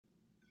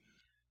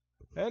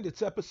And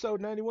it's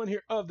episode 91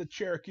 here of the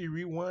Cherokee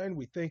Rewind.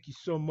 We thank you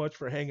so much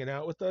for hanging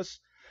out with us.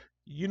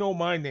 You know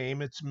my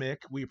name, it's Mick.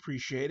 We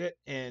appreciate it,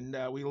 and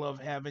we love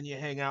having you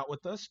hang out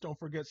with us. Don't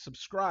forget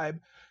subscribe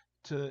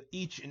to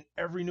each and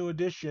every new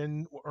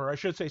edition, or I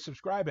should say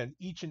subscribe, and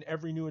each and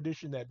every new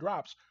edition that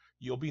drops,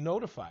 you'll be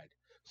notified.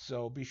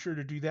 So be sure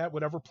to do that,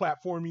 whatever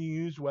platform you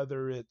use,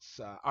 whether it's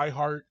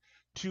iHeart,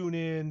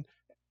 TuneIn,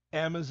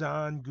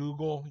 Amazon,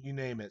 Google, you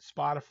name it,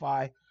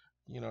 Spotify.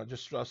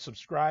 Just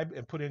subscribe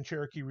and put in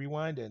Cherokee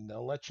Rewind, and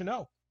they'll let you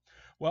know.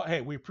 Well,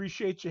 hey, we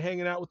appreciate you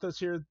hanging out with us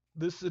here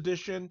this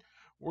edition.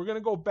 We're going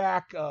to go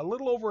back a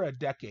little over a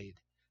decade.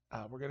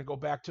 We're going to go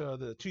back to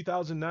the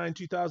 2009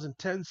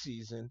 2010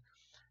 season,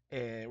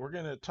 and we're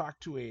going to talk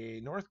to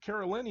a North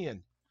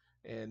Carolinian.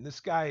 And this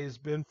guy has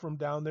been from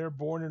down there,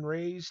 born and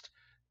raised,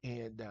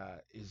 and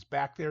is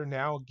back there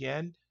now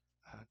again.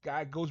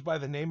 Guy goes by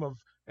the name of,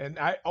 and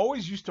I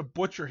always used to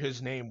butcher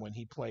his name when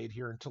he played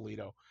here in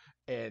Toledo.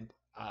 And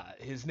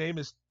his name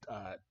is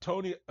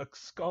Tony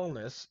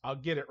Aukskalnis. I'll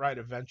get it right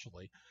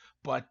eventually.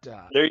 But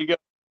There you go.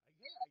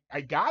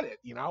 I got it.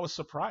 I was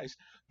surprised.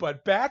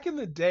 But back in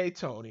the day,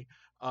 Tony,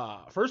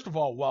 first of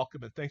all,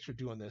 welcome and thanks for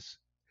doing this.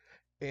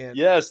 And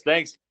Yes,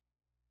 thanks.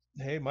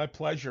 hey, my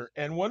pleasure.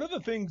 And one of the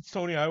things,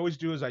 Tony, I always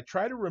do is I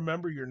try to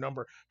remember your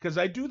number because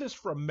I do this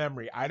from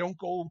memory. I don't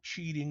go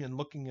cheating and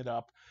looking it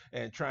up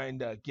and trying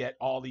to get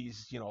all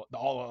these,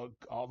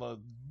 all the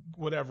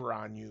whatever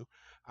on you.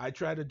 I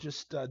try to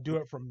just do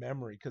it from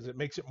memory because it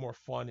makes it more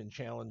fun and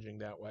challenging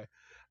that way.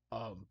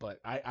 But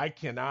I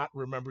cannot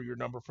remember your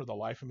number for the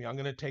life of me. I'm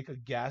going to take a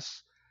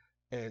guess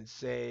and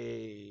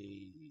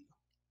say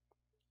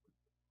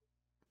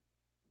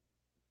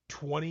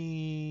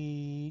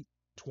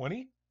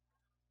 2020.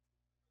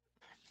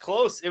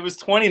 Close. It was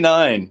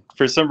 29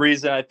 for some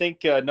reason. I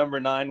think number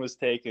 9 was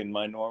taken,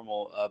 my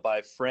normal,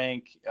 by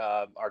Frank,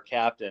 our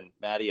captain,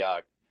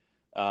 Mattiak.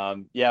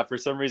 Yeah, for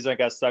some reason I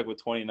got stuck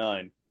with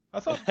 29. I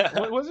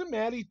thought, wasn't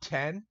Maddie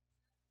 10?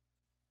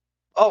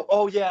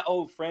 Oh yeah.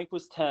 Oh, Frank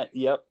was 10.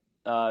 Yep.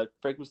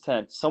 Frank was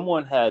 10.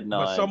 Someone had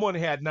But 9. someone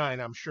had 9,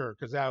 I'm sure,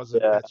 because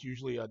Yeah. that's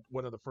usually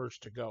one of the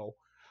first to go.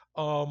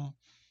 Um,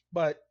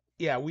 but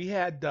yeah, we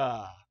had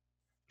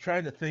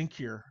trying to think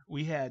here.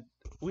 We had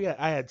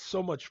I had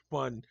so much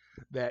fun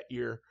that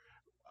year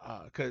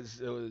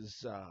because it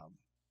was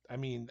I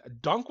mean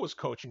Dunk was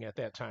coaching at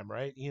that time,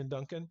 right? Ian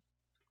Duncan.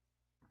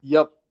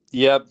 Yep.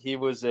 Yep. He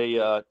was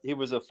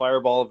a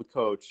fireball of a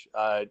coach.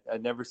 I'd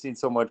never seen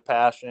so much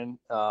passion.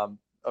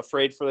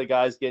 Afraid for the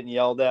guys getting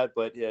yelled at,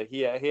 but yeah,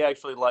 he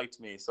actually liked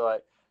me, so I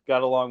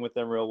got along with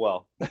them real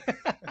well.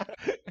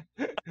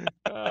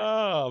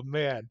 Oh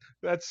man,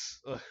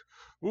 that's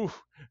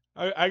oof.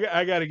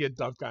 I got to get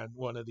Dunk on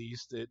one of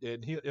these,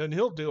 and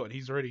he'll do it.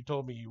 He's already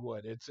told me he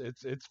would.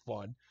 It's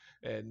fun,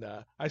 and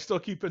I still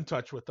keep in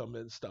touch with him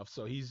and stuff.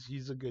 So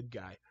he's a good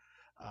guy.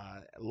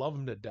 I love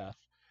him to death.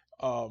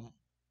 Um,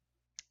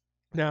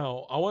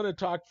 Now I want to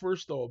talk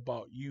first though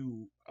about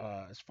you,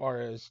 as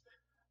far as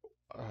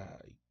uh,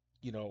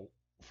 you know.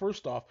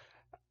 First off,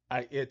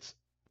 it's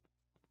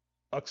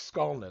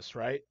Aukskalnis,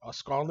 right?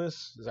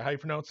 Aukskalnis, is that how you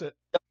pronounce it?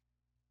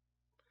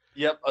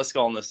 Yep,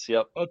 Aukskalnis.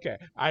 Yep. Okay.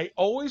 I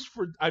always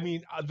I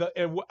mean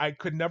I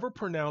could never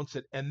pronounce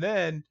it, and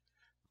then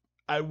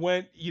I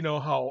went,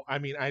 how, I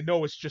mean, I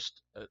know it's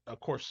just of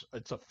course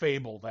it's a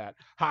fable that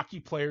hockey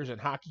players and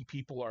hockey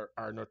people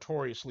are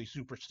notoriously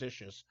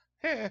superstitious.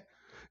 Heh.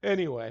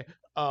 Anyway,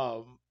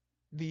 um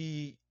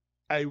the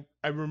I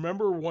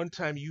remember one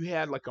time you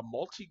had like a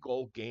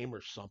multi-goal game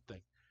or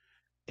something,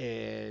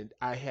 and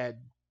I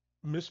had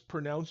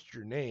mispronounced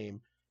your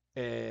name,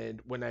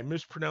 and when I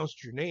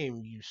mispronounced your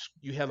name,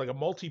 you had like a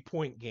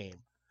multi-point game,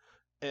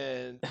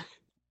 and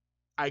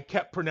I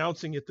kept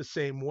pronouncing it the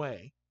same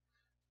way,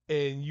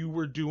 and you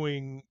were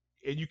doing,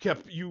 and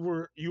you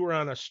were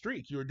on a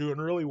streak. You were doing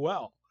really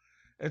well,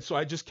 and so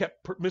I just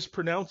kept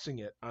mispronouncing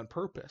it on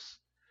purpose.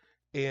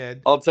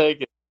 And I'll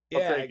take it. I'll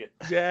yeah, take it.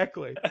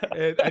 exactly.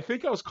 And I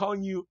think I was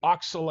calling you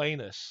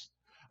Oxalanus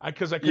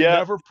because I could Yeah.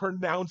 never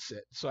pronounce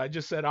it, so I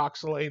just said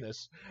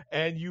Oxalanus.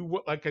 And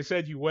like I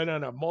said, you went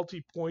on a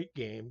multi-point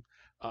game,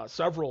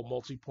 several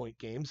multi-point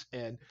games,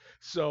 and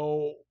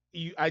so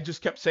I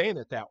just kept saying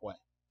it that way.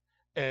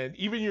 And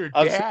even your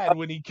I'm sure. dad,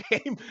 when he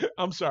came,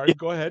 I'm sorry,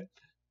 go ahead.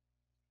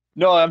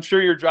 No, I'm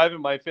sure you're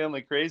driving my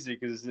family crazy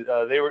because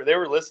they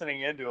were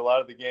listening into a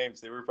lot of the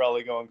games. They were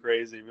probably going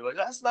crazy. Be like,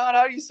 "That's not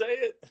how you say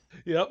it."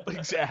 Yep,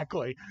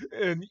 exactly.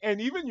 And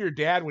even your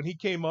dad, when he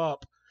came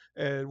up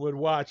and would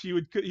watch, he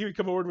would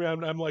come over to me.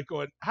 I'm like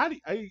going, how do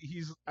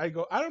you, I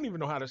go, I don't even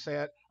know how to say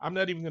it. I'm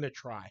not even gonna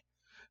try,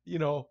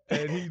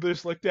 And he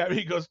just looked at me.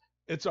 He goes,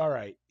 it's all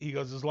right. He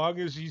goes, as long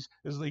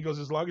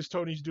as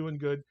Tony's doing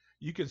good,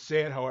 you can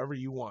say it however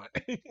you want.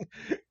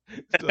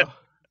 so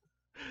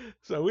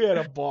so we had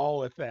a ball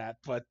with that,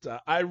 but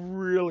I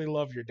really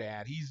love your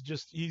dad.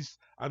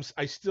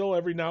 I still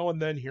every now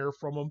and then hear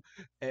from him,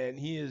 and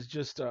he is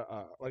just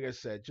like I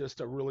said,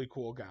 just a really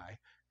cool guy,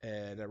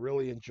 and I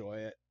really enjoy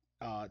it.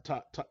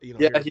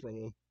 Yeah, Hear from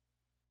him.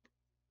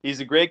 he's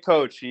a great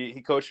coach.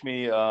 He coached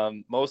me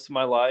most of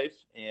my life,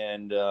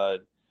 and a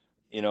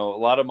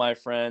lot of my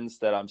friends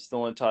that I'm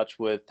still in touch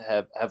with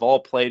have all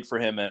played for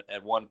him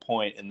at one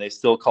point, and they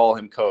still call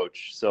him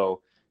coach.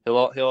 So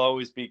he'll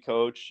always be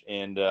coach,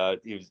 and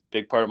he was a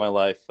big part of my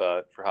life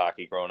for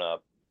hockey growing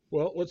up.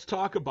 Well, let's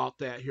talk about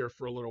that here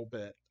for a little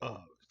bit.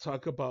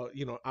 Talk about,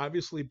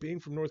 obviously being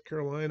from North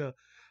Carolina,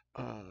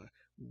 uh,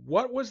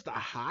 what was the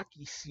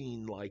hockey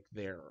scene like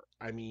there?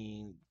 I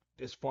mean,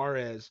 as far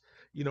as,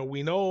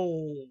 we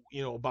know,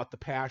 about the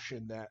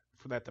passion that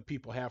the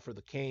people have for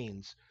the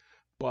Canes,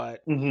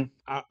 but Hmm.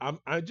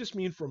 I just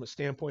mean from a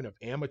standpoint of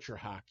amateur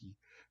hockey,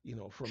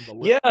 from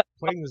Yeah,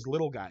 playing as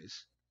little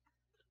guys.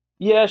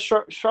 yeah.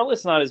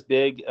 Charlotte's not as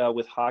big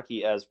with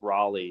hockey as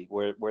Raleigh,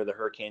 where the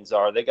Hurricanes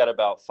are. They got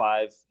about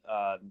five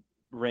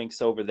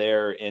rinks over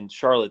there. In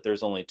Charlotte,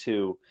 there's only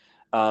two.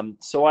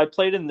 So I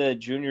played in the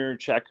junior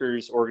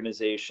checkers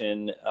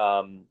organization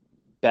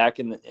back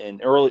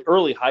in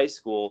early high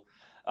school.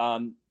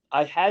 Um,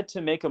 I had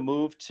to make a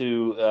move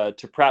to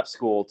prep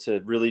school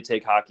to really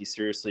take hockey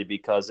seriously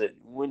because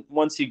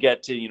once you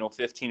get to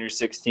 15 or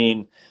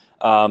 16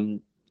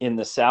 in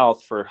the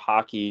South for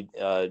hockey.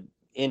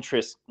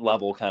 Interest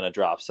level kind of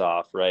drops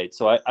off, right?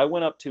 So I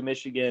went up to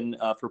Michigan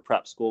for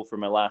prep school for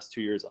my last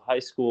 2 years of high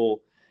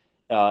school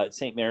at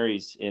St.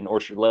 Mary's in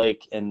Orchard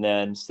Lake, and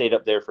then stayed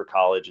up there for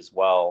college as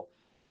well.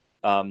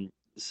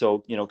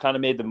 So, kind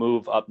of made the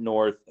move up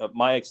north.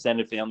 My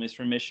extended family's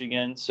from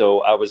Michigan,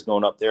 so I was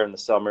going up there in the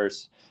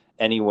summers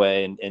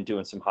anyway and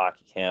doing some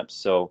hockey camps.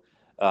 So,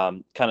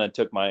 kind of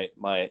took my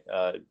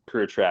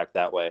career track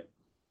that way.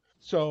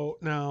 So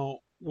now,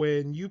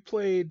 when you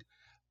played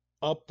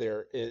up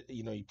there,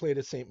 you played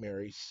at St.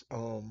 Mary's.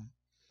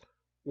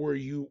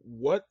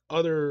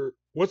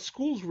 What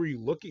schools were you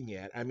looking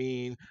at? I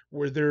mean,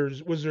 was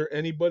there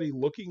anybody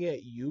looking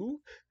at you?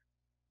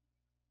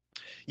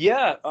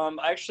 Yeah,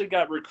 I actually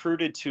got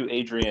recruited to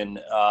Adrian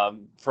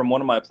from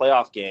one of my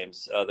playoff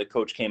games. The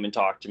coach came and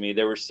talked to me.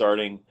 They were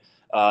starting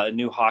a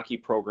new hockey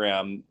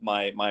program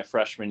my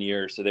freshman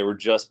year, so they were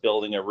just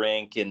building a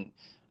rink, and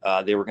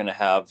they were going to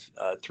have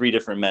three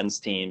different men's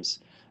teams,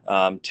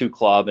 two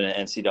club and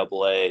an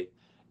NCAA.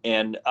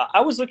 And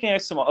I was looking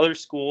at some other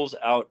schools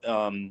out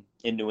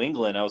in New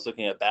England. I was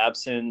looking at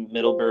Babson,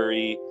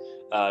 Middlebury,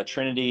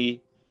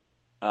 Trinity,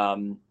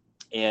 um,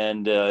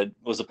 and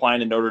was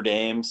applying to Notre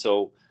Dame.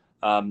 So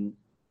um,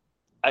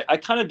 I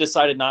kind of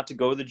decided not to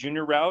go the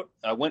junior route.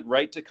 I went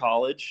right to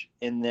college,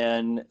 and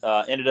then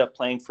ended up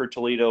playing for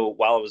Toledo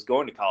while I was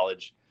going to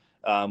college,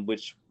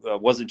 which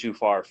wasn't too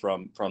far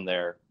from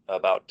there,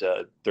 about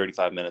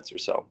 35 minutes or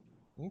so.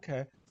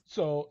 Okay.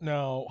 So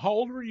now, how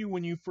old were you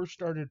when you first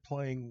started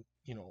playing,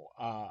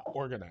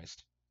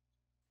 organized?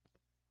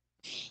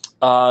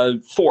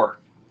 Four.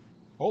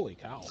 Holy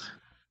cow.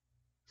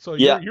 So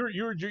Yeah. you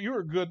were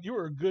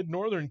a good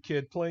northern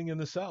kid playing in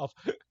the South.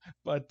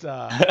 But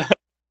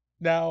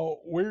now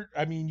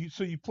I mean,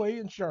 you play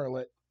in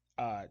Charlotte.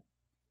 Uh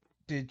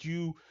did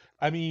you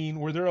I mean,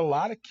 were there a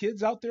lot of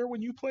kids out there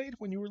when you played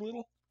when you were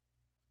little?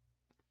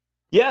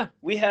 Yeah,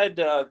 we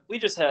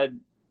just had,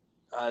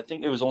 I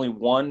think it was only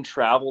one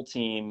travel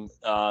team,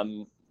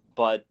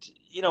 but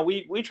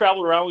we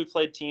traveled around. We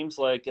played teams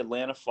like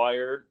Atlanta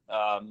Fire,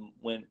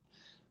 when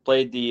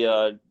played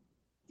the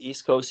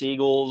East Coast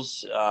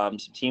Eagles, some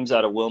teams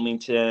out of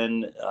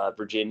Wilmington,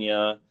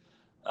 Virginia.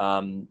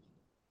 Um,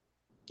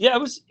 yeah,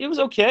 it was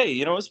okay.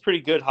 It was pretty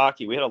good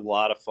hockey. We had a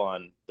lot of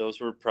fun. Those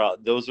were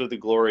the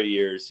glory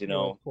years.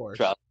 Well, of course.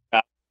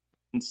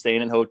 Traveling,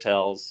 staying in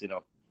hotels.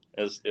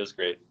 It was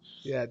great.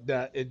 Yeah,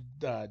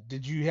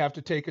 did you have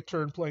to take a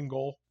turn playing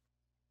goal?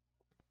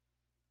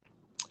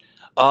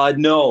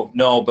 No,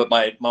 no, but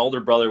my older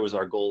brother was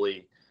our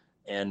goalie,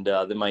 and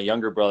then my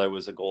younger brother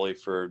was a goalie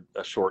for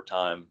a short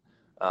time.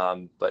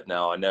 But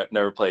no, I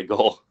never played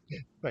goal.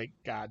 Thank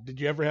God. Did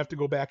you ever have to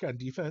go back on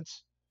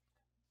defense?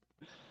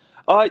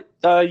 Uh,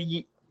 uh,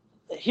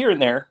 Here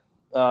and there,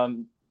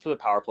 for the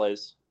power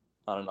plays,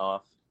 on and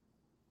off.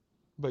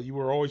 But you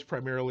were always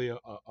primarily a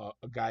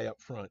guy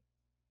up front.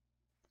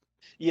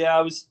 Yeah,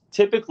 I was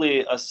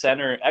typically a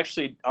center.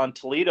 Actually, on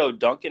Toledo,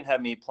 Duncan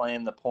had me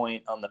playing the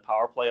point on the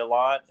power play a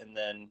lot, and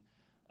then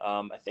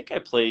I think I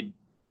played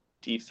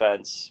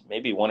defense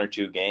maybe one or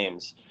two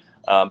games.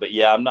 But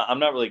yeah, I'm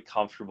not really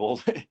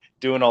comfortable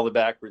doing all the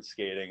backward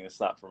skating. It's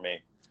not for me.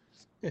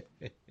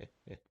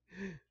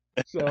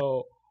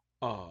 So,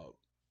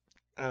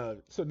 uh,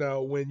 so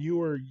now when you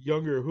were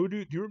younger,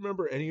 do you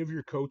remember any of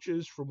your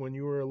coaches from when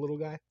you were a little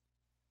guy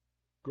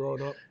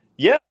growing up?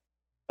 Yeah,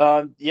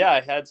 yeah,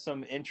 I had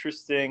some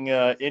interesting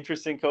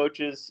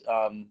coaches.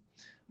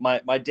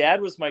 My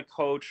dad was my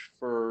coach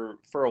for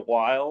a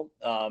while,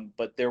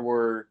 but there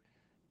were,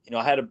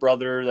 I had a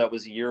brother that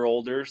was a year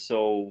older,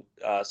 so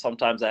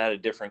sometimes I had a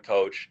different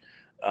coach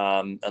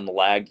in the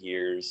lag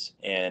years,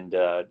 and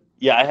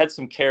yeah, I had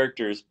some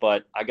characters,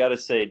 but I got to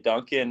say,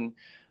 Duncan,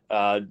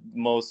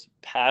 most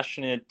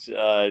passionate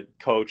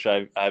coach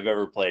I've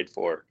ever played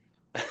for.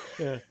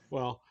 Yeah,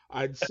 well,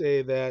 I'd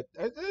say that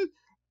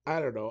I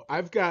don't know.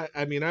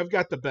 I mean, I've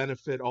got the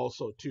benefit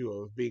also too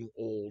of being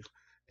old,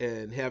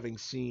 and having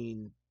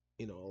seen,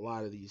 a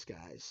lot of these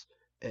guys.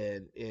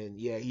 And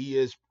yeah, he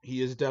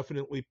is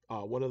definitely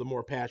one of the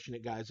more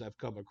passionate guys I've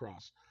come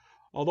across.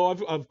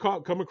 Although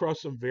come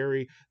across some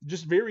very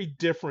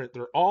different.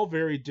 They're all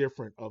very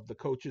different of the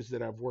coaches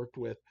that I've worked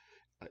with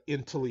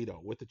in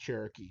Toledo with the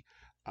Cherokee.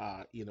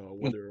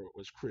 Whether it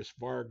was Chris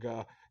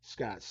Varga,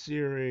 Scott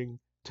Searing,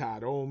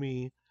 Todd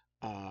Omi.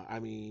 I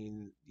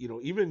mean,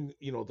 even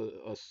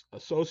the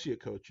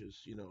associate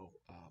coaches.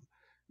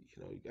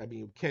 I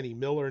mean Kenny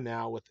Miller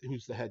now with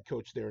who's the head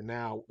coach there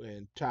now,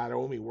 and Todd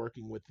Omi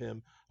working with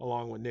him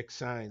along with Nick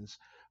Sines.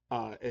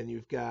 And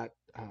you've got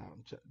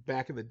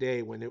back in the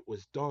day when it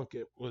was Dunk,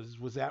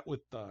 was that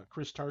with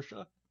Chris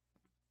Tarsha?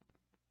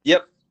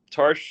 Yep,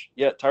 Tarsh.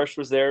 Yeah, Tarsh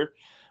was there,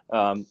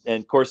 and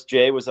of course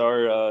Jay was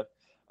our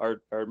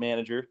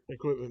manager,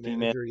 Equipment team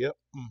manager. manager. Yep.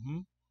 Hmm.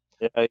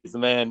 Yeah, he's the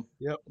man.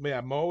 Yep.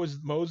 Yeah. Mo's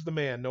the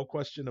man. No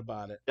question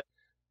about it.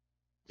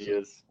 He So,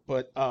 is.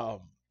 but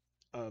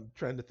I'm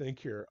trying to think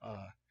here.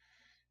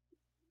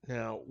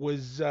 Now,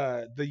 was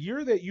the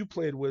year that you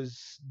played,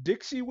 was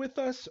Dixie with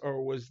us,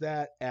 or was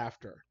that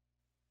after?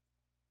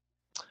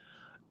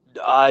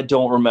 I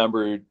don't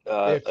remember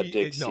If a he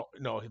Dixie.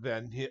 no,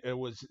 then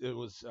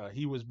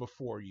he was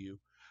before you.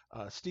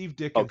 Steve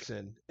Okay.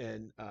 Dickinson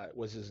and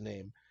was his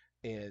name,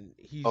 and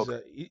Okay.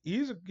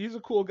 he's a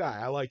cool guy.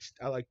 I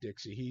like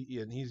Dixie.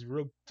 He's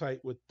real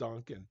tight with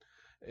Dunk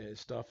and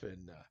stuff.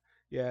 And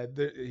yeah,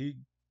 he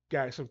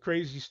got some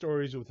crazy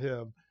stories with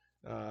him.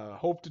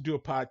 Hope to do a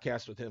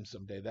podcast with him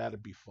someday.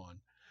 That'd be fun.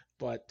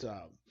 But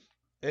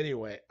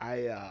anyway,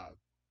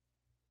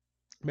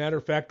 matter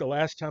of fact, the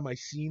last time I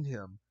seen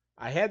him,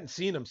 I hadn't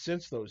seen him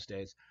since those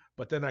days,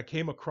 but then I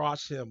came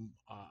across him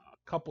a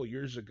couple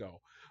years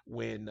ago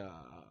when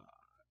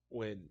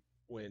when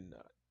when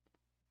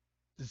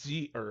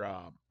Z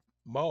or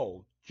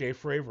Mo Jay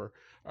Fravor,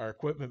 our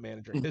equipment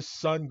manager, Mhm. his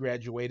son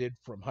graduated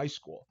from high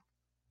school,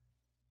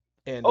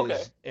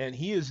 Okay. and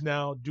he is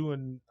now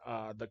doing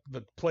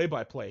the play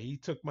by play. He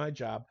took my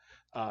job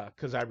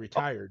because I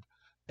Oh, retired,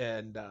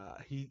 and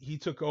he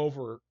took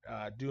over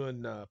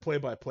doing play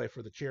by play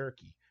for the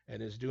Cherokee,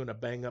 and is doing a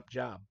bang up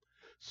job.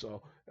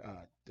 So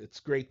it's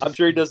great to I'm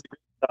sure he see. does a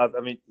great job.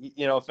 I mean,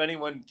 if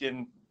anyone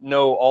can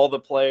know all the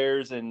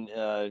players and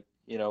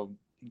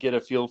get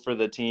a feel for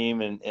the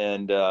team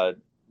and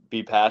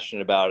be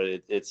passionate about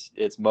it,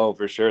 it's Mo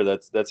for sure.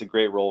 That's a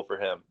great role for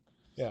him.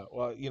 Yeah,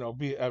 well,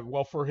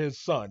 well for his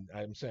son,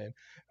 I'm saying,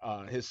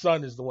 his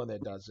son is the one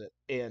that does it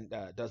and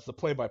does the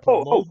play by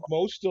play. Oh, oh,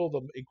 Mo's still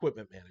the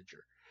equipment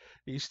manager.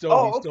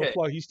 oh, okay.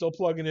 He's still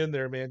plugging in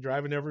there, man,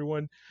 driving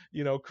everyone,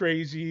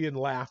 crazy and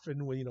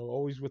laughing when,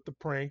 always with the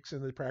pranks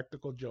and the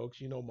practical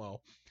jokes,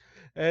 Mo.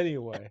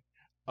 Anyway,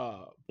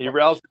 He but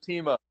roused the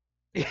team up.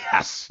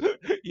 yes,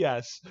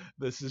 yes,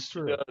 this is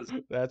He true. does.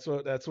 That's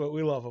what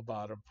we love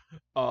about him.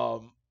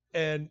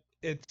 And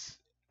it's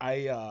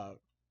I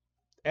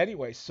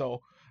anyway,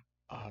 so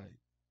uh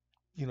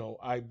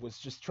I was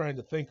just trying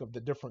to think of the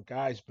different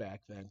guys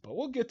back then, but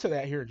we'll get to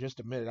that here in just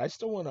a minute. I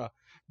still want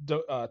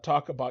to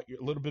talk about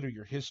a little bit of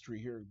your history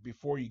here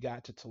before you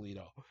got to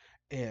Toledo.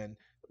 And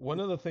one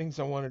of the things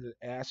I wanted to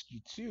ask you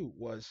too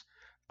was,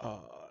 uh,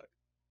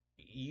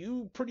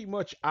 you pretty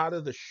much out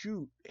of the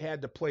chute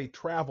had to play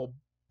travel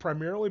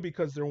primarily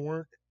because there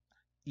weren't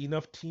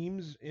enough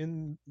teams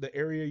in the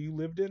area you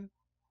lived in.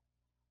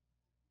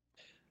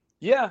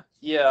 Yeah,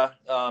 yeah.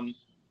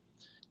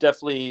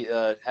 Definitely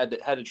had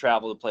to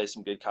travel to play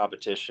some good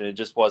competition. It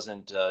just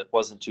wasn't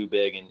too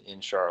big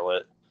in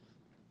Charlotte.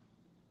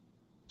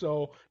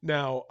 So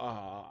now,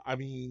 I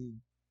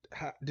mean,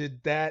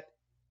 did that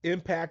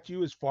impact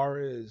you as far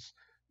as,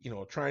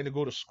 trying to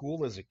go to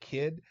school as a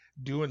kid,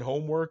 doing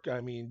homework?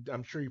 I mean,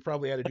 I'm sure you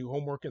probably had to do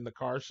homework in the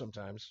car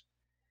sometimes.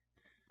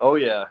 Oh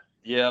yeah,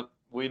 yeah.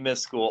 We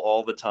missed school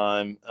all the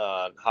time.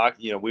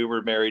 Hockey, we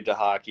were married to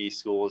hockey.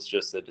 School was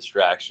just a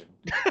distraction.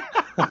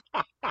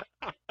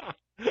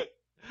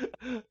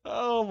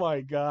 Oh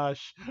my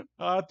gosh.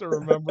 I have to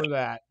remember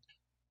that.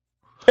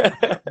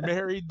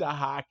 Married to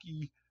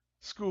hockey.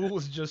 School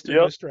is just a Yep.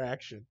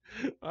 distraction.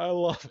 I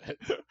love it.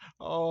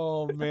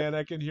 Oh man,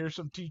 I can hear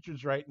some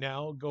teachers right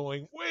now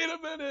going, wait a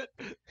minute.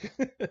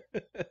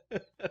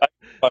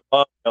 My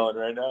mom's going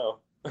right now.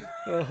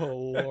 Oh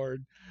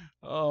Lord.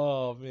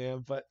 Oh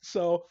man. But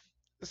so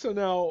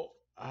now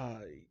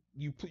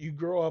you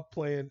grow up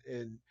playing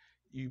and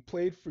you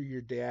played for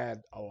your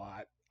dad a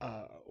lot.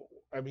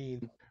 I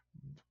mean,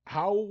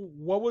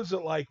 what was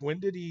it like? When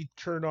did he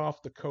turn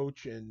off the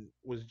coach and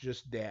was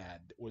just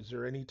dad? Was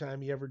there any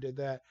time he ever did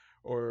that,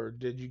 or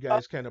did you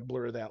guys kind of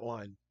blur that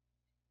line?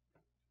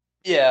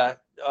 Yeah,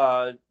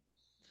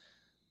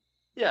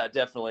 yeah,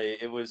 definitely.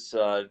 It was.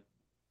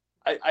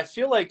 I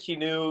feel like he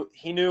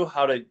knew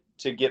how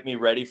to get me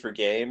ready for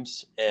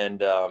games,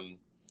 and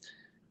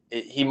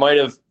he might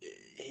have.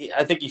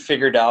 I think he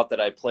figured out that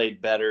I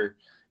played better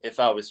if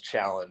I was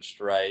challenged,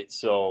 right?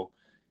 So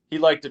he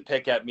liked to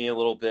pick at me a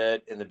little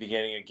bit in the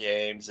beginning of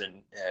games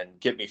and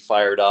get me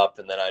fired up,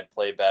 and then I'd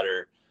play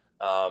better.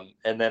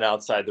 And then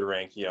outside the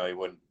rink, he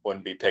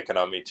wouldn't be picking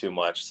on me too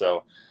much.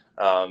 So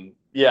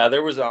Yeah,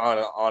 there was an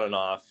on and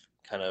off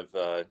kind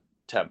of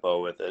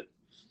tempo with it.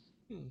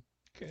 Hmm,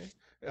 okay.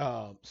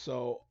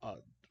 So,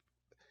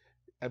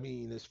 I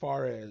mean, as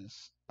far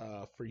as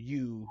for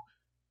you,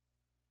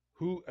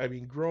 I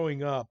mean,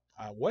 growing up,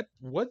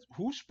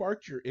 who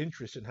sparked your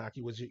interest in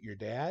hockey? Was it your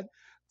dad?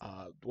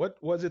 What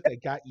was it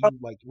that got you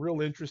like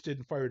real interested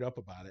and fired up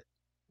about it?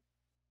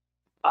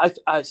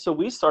 So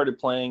we started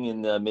playing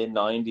in the mid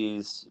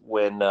 '90s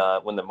when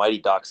the Mighty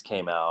Ducks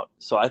came out.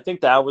 So I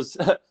think that was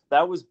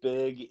that was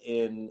big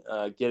in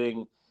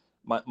getting.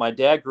 My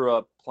dad grew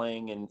up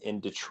playing in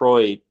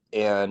Detroit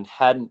and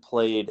hadn't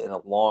played in a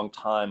long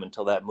time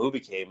until that movie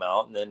came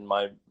out. And then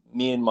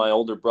me and my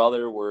older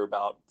brother were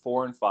about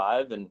 4 and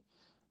 5, and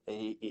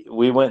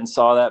we went and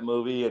saw that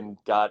movie and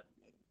got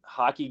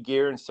hockey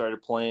gear and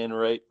started playing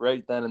right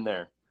then and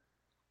there.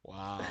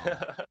 Wow,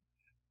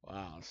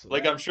 wow. So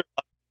Like that I'm sure.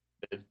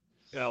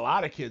 a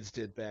lot of kids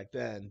did back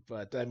then,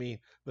 but I mean,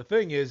 the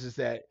thing is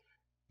that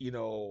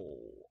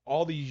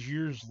all these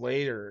years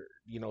later,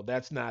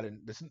 that's not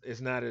this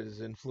is not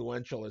as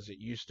influential as it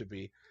used to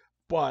be.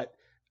 But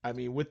I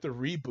mean, with the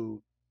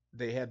reboot,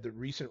 they had the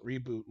recent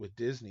reboot with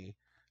Disney.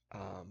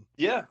 Um,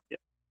 Yeah.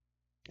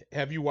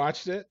 have you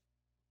watched it?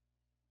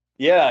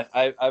 Yeah,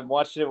 I've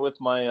watched it with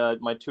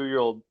my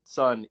 2-year-old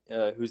son,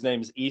 whose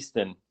name is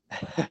Easton.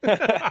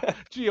 I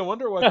Gee, I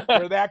wonder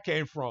where that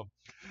came from.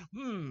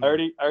 Hmm.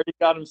 already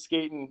got him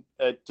skating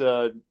at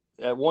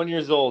 1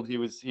 years old. He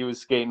was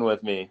skating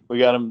with me. We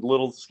got him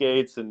little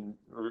skates, and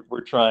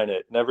we're trying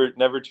it.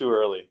 Never too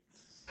early.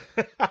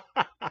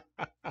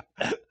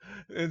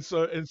 And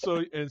so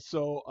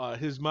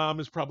his mom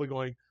is probably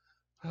going,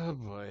 oh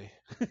boy.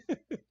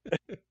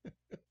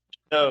 She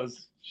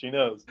knows. She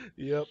knows.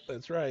 Yep,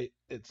 that's right.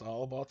 It's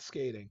all about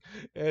skating.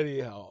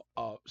 Anyhow,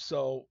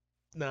 so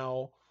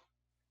now,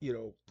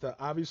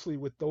 obviously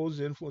with those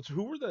influences,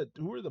 who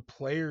were the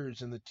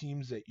players and the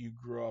teams that you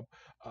grew up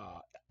uh,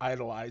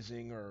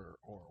 idolizing or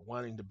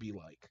wanting to be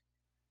like?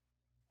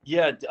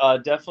 Yeah,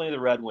 definitely the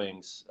Red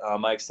Wings.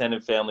 My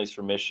extended family's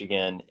from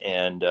Michigan,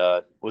 and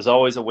was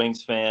always a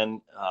Wings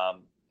fan.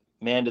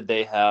 Man, did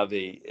they have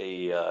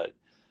a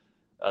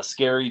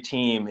scary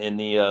team in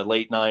the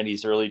late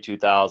 '90s, early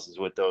 2000s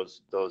with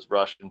those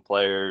Russian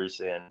players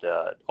and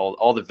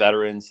all the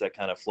veterans that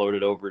kind of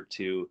floated over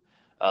to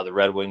the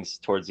Red Wings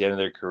towards the end of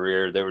their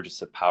career. They were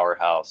just a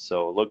powerhouse.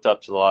 So looked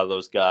up to a lot of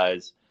those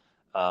guys.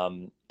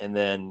 And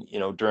then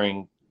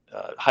during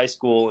high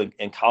school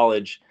and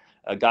college,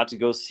 got to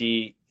go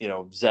see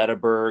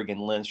Zetterberg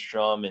and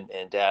Lindstrom and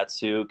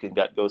Datsuk, and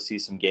got to go see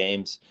some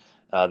games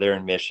there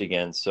in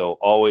Michigan. So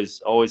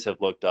always have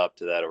looked up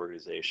to that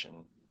organization.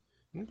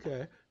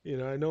 Okay.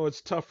 I know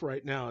it's tough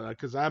right now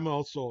because I'm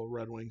also a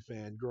Red Wing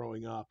fan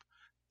growing up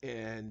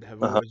and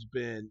have Uh-huh. always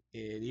been.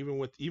 And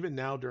even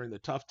now during the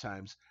tough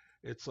times,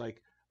 it's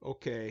like,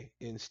 okay,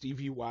 in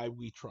Stevie Y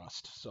we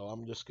trust. So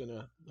I'm just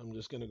gonna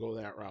go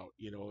that route,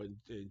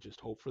 and just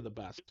hope for the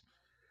best.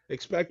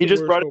 Expect He the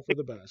just worst, brought hope for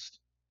the best.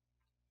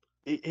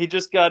 he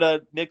just got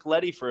a Nick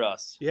Letty for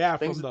us. Yeah,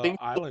 from Things the things.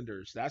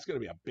 Islanders. That's gonna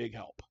be a big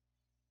help.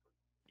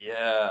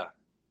 Yeah,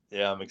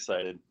 yeah, I'm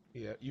excited.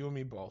 Yeah, you and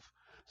me both.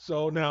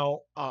 So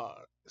now,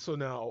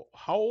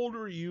 how old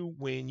were you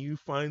when you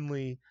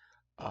finally,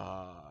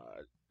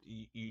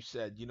 you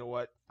said, you know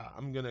what,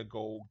 I'm gonna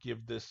go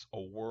give this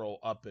a whirl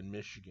up in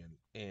Michigan,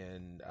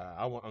 and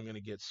I'm gonna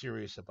get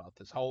serious about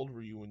this. How old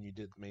were you when you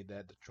made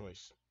that the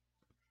choice?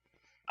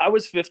 I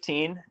was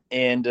 15,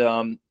 and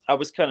I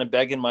was kind of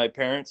begging my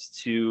parents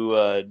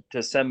to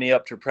send me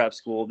up to prep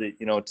school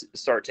to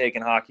start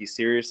taking hockey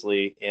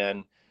seriously,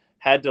 and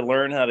had to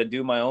learn how to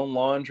do my own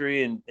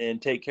laundry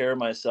and take care of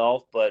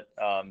myself. But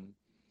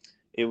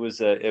it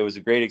was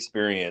a great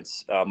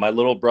experience. My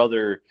little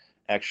brother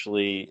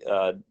actually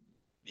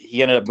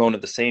he ended up going to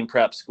the same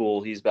prep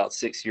school. He's about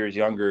 6 years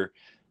younger.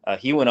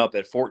 He went up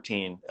at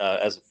 14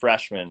 as a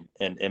freshman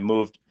and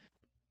moved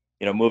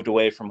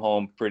away from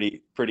home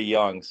pretty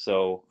young.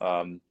 So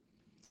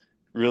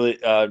really,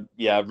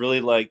 yeah,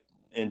 really like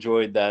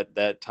enjoyed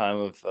that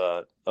time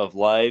of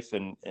life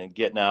and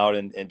getting out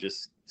and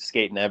just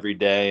skating every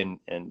day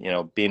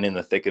and being in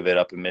the thick of it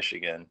up in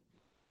Michigan.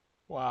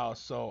 Wow.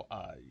 So,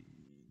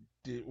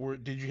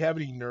 did you have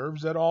any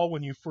nerves at all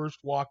when you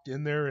first walked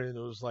in there, and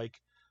it was like,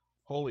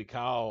 holy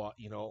cow,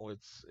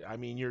 I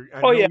mean,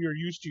 I Oh know yeah. you're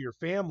used to your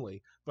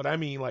family, but I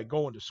mean, like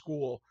going to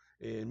school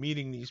and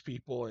meeting these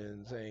people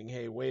and saying,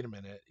 hey, wait a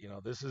minute,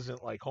 this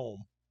isn't like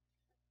home.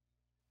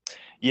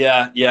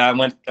 Yeah.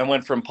 I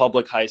went from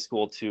public high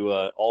school to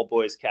all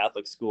boys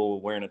Catholic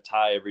school, wearing a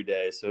tie every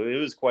day, so it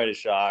was quite a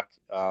shock.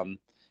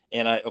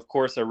 And of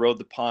course, I rode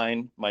the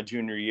pine my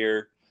junior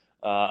year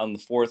on the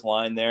fourth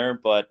line there,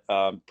 but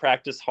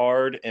practiced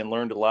hard and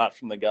learned a lot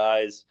from the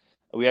guys.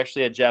 We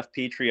actually had Jeff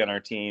Petrie on our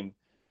team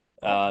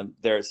Uh-oh.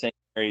 there at St.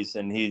 Mary's,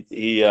 and he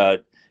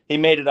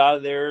made it out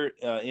of there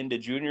into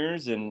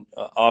juniors and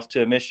off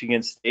to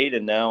Michigan State,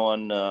 and now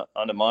on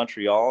to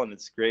Montreal, and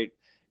it's great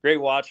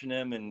watching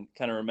him and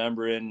kind of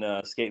remembering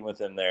skating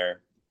with him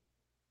there.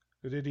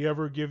 Did he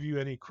ever give you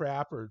any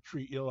crap or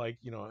treat you like,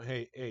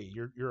 hey,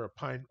 you're a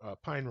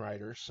pine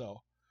rider,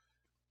 so.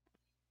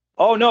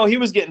 Oh no, he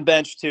was getting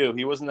benched too.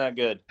 He wasn't that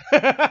good.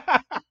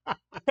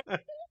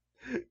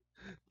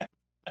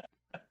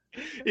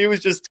 He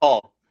was just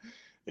tall.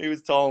 He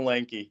was tall and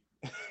lanky.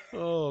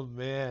 Oh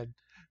man.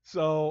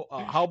 So,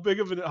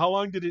 how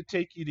long did it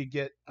take you to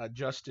get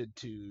adjusted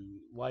to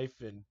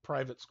life in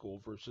private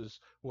school versus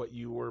what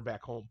you were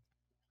back home?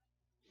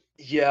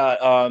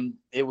 Yeah,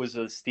 it was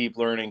a steep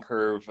learning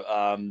curve.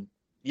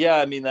 Yeah,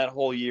 I mean that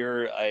whole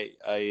year,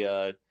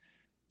 I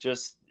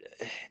just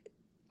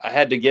I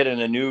had to get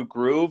in a new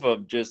groove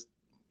of just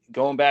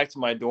going back to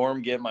my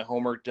dorm, getting my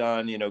homework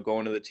done.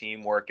 Going to the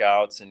team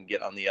workouts and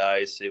get on the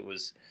ice. It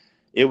was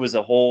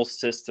a whole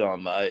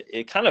system.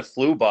 It kind of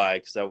flew by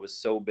because I was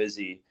so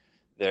busy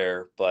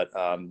there, but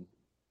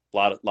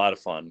lot of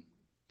fun.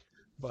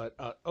 But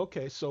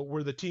okay, so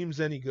were the teams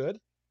any good?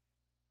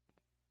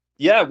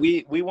 Yeah,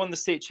 we won the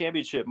state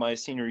championship my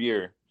senior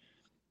year.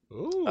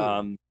 Ooh,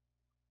 Um,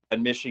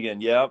 in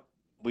Michigan. Yep,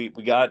 we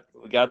got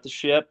the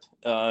ship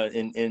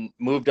and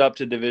moved up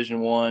to Division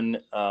 1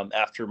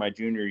 after my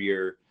junior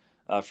year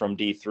from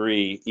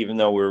D3. Even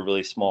though we were a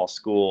really small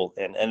school,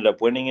 and ended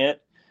up winning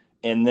it.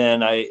 And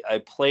then I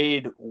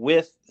played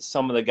with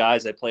some of the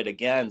guys I played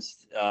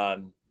against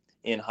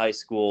in high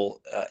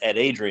school at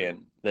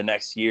Adrian the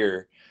next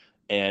year,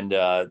 and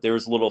there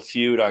was a little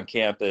feud on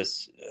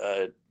campus.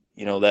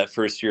 That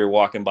first year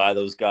walking by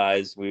those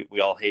guys, we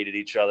all hated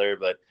each other,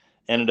 but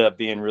ended up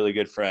being really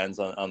good friends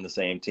on the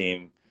same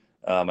team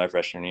my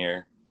freshman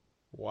year.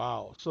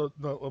 wow. So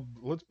no,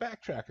 let's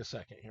backtrack a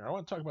second here. I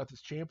want to talk about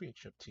this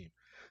championship team.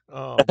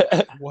 Um,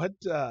 what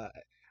uh,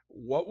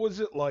 what was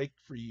it like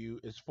for you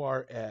as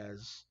far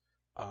as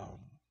um,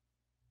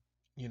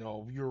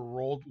 your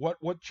role?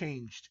 What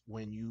changed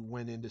when you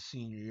went into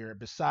senior year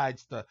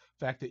besides the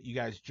fact that you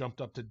guys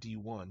jumped up to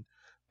D1?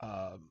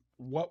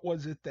 What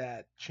was it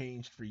that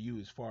changed for you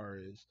as far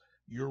as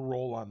your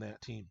role on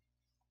that team?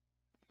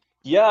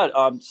 Yeah,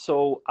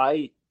 so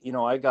I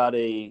got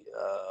a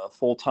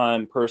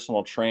full-time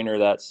personal trainer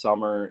that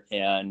summer,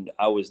 and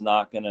I was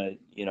not gonna,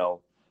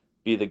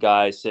 be the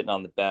guy sitting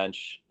on the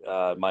bench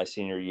my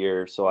senior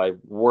year. So I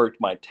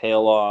worked my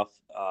tail off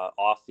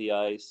the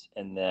ice,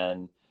 and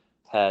then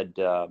had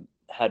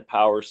had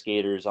power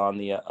skating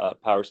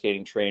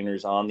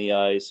trainers on the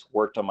ice.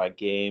 Worked on my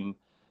game,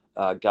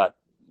 got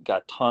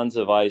tons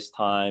of ice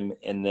time,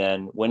 and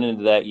then went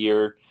into that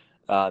year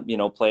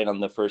playing on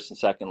the first and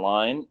second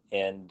line,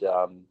 and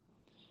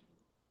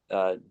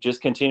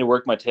just continue to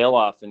work my tail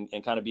off and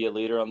kind of be a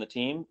leader on the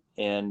team,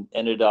 and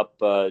ended up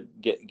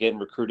getting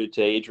recruited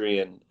to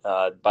Adrian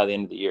by the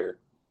end of the year.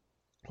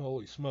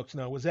 Holy smokes!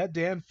 Now, was that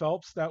Dan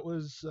Phelps that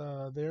was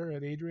there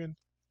at Adrian?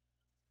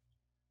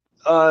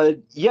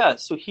 Yeah,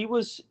 so he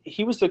was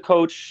the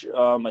coach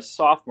my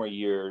sophomore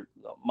year.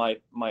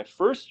 My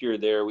first year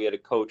there, we had a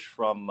coach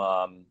from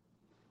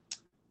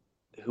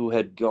who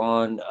had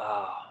gone.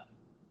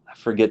 I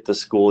forget the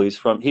school he's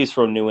from. He's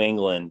from New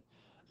England.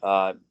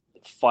 Uh,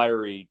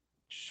 Fiery,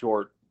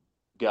 short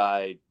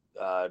guy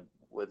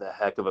with a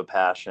heck of a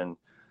passion.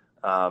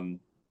 Um,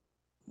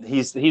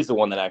 he's the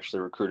one that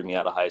actually recruited me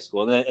out of high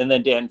school, and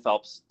then Dan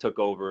Phelps took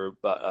over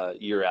a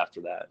year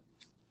after that.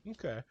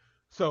 Okay.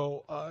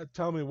 So,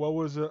 tell me, what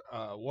was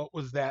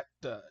that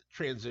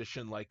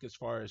transition like as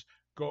far as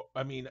go?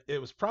 I mean,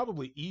 it was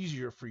probably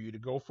easier for you to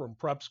go from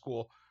prep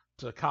school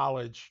to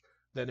college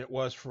than it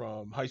was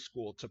from high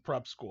school to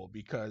prep school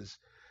because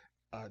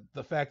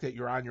the fact that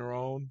you're on your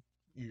own,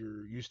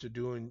 you're used to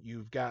doing,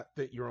 you've got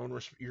that your own,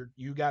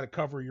 you got to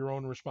cover your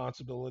own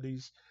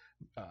responsibilities,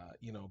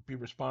 be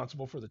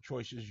responsible for the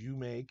choices you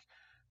make,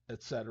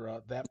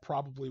 etc. That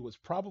probably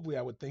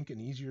I would think an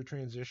easier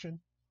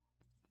transition.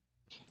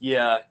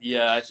 Yeah.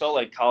 I felt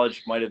like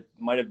college might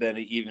have been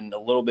even a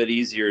little bit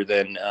easier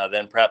than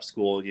prep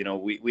school.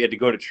 We had to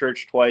go to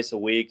church twice a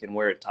week and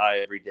wear a tie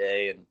every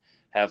day and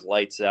have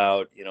lights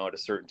out, at a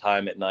certain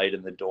time at night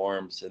in the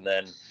dorms. And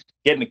then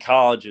getting to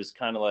college is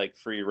kind of like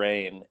free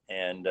reign,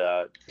 and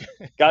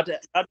got to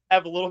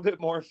have a little bit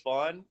more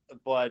fun.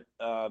 But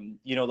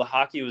the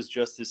hockey was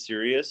just as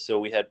serious. So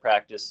we had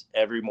practice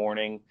every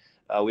morning.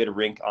 We had a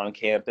rink on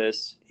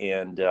campus,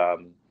 and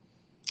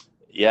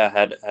yeah,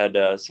 had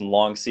some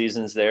long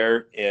seasons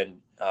there. And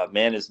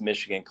man, is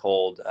Michigan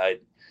cold.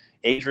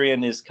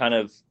 Adrian is kind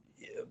of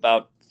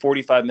about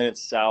 45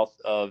 minutes south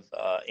of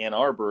Ann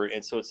Arbor,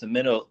 and so it's the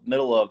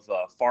middle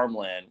of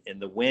farmland.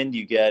 And the wind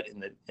you get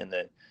in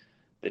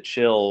the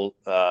chill,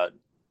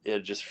 it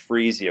just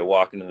freeze you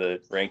walking to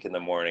the rink in the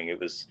morning. It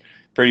was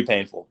pretty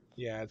painful.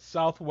 Yeah, it's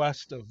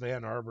southwest of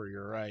Van Arbor.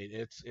 You're right.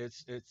 It's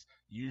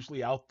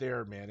usually out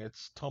there, man.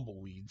 It's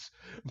tumbleweeds,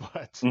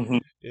 but Hmm.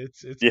 Yeah.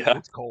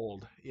 it's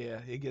cold.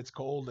 Yeah, it gets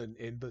cold,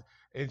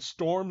 and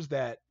storms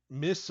that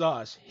miss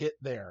us hit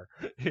there.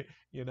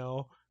 you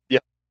know. Yeah.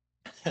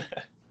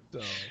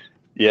 So,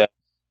 Yeah.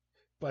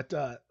 but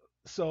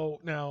so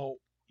now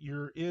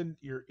you're in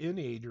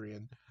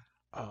Adrian.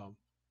 Um,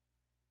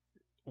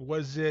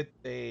 was it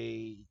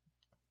a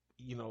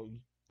you know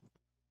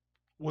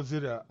was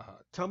it a?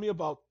 Tell me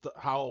about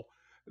how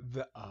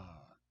the.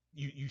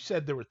 You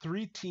said there were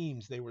three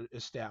teams they were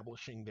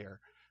establishing there.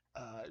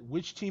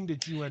 Which team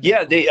did you end up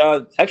Yeah, they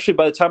on? actually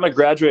by the time I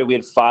graduated, we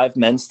had 5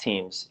 men's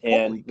teams,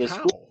 and Holy the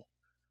school. cow!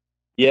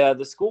 Yeah,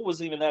 the school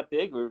wasn't even that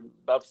big. We were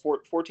about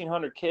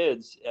 1,400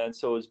 kids, and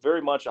so it was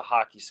very much a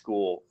hockey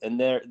school. And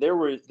there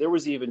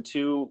was even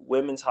two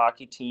women's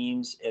hockey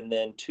teams, and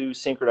then two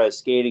synchronized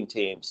skating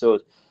teams. So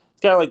it's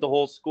kind of like the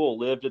whole school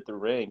lived at the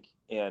rink.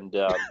 And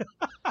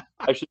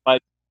actually, my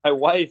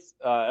wife,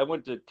 I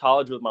went to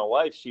college with my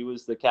wife. She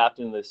was the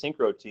captain of the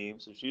synchro team,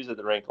 so she was at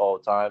the rink all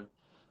the time,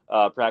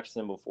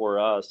 practicing before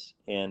us.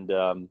 And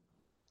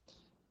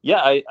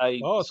yeah,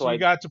 I Oh, so so you I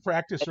got to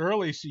practice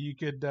early so you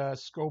could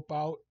scope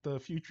out the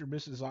future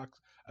Mrs.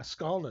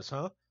 Aukskalnis,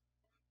 huh?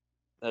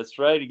 That's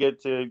right. You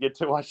get to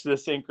watch the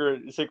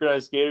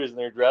synchronized skaters in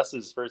their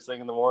dresses first thing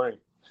in the morning.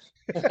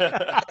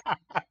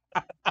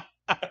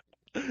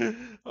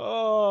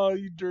 Oh,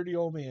 you dirty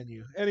old man,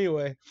 you.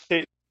 Anyway.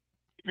 Keep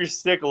your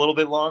stick a little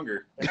bit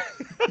longer.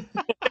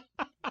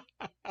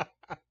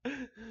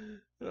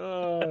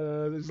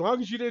 As long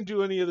as you didn't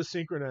do any of the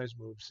synchronized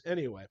moves.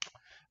 Anyway,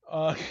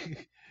 uh,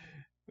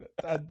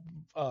 that,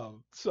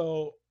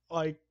 so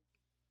like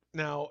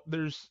now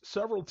there's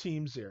several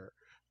teams there.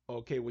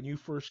 Okay, when you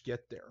first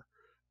get there,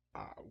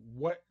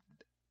 what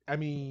I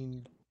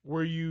mean,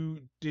 were you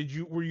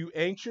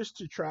anxious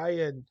to try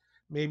and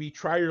maybe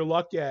try your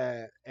luck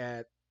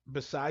at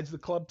besides the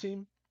club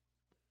team?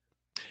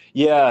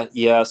 Yeah,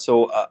 yeah.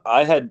 So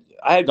I had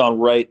gone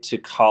right to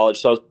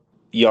college. So I was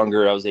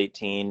younger. I was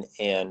 18,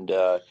 and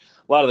a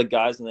lot of the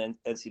guys in the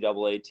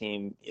NCAA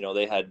team,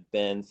 they had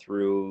been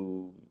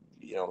through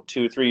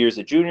 2 3 years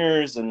at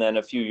juniors, and then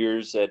a few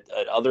years at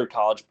other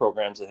college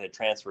programs that had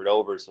transferred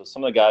over. So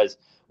some of the guys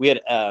we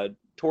had,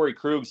 Torrey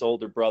Krug's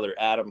older brother,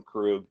 Adam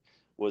Krug,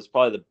 was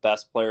probably the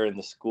best player in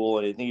the school,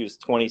 and I think he was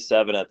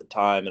 27 at the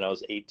time, and I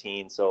was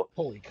 18. So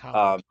Holy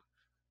cow! um,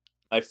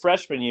 my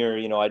freshman year,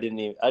 I didn't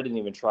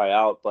even try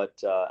out,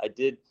 but I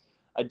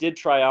did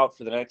try out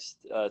for the next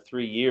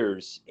 3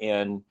 years.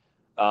 And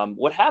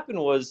what happened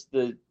was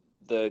the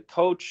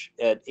coach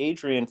at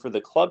Adrian for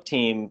the club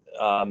team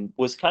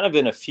was kind of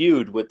in a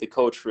feud with the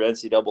coach for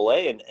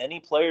NCAA, and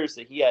any players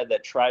that he had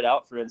that tried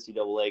out for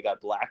NCAA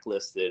got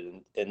blacklisted,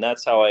 and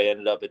that's how I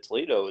ended up at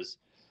Toledo. Is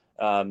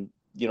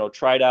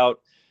tried out.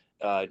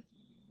 Uh,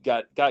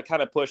 got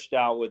kind of pushed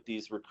out with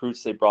these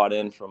recruits they brought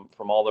in from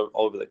all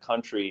over the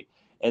country,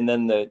 and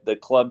then the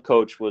club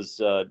coach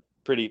was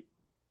pretty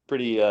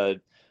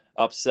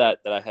upset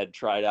that I had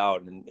tried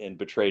out and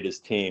betrayed his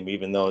team,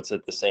 even though it's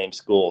at the same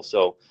school.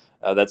 So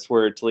that's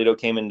where Toledo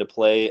came into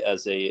play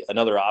as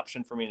another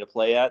option for me to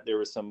play at. There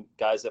were some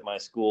guys at my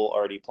school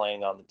already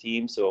playing on the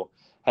team, so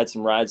had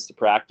some rides to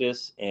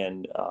practice,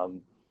 and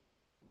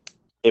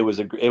it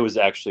was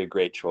actually a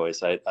great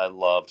choice. I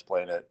loved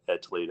playing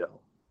at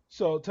Toledo.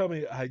 So tell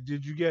me,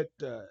 did you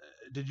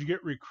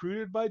get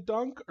recruited by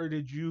Dunk or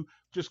did you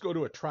just go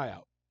to a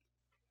tryout?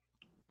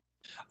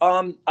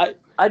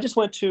 I just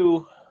went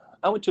to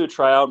a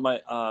tryout.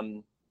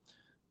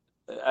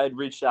 I'd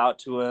reached out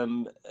to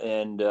him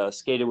and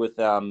skated with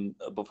them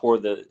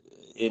before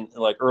in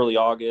like early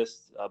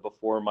August,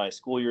 before my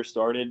school year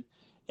started,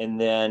 and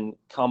then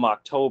come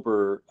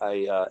October,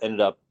 I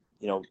ended up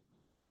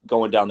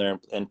going down there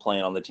and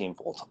playing on the team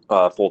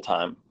full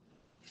time.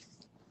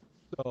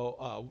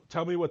 So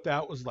tell me what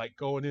that was like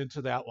going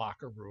into that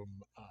locker room.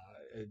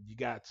 And you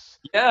got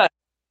Yeah.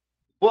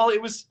 Well,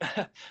 it was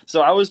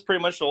so I was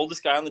pretty much the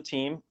oldest guy on the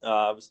team.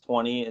 I was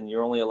 20, and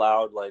you're only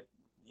allowed like,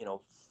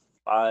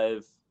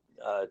 five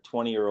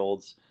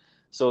 20-year-olds.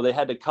 So they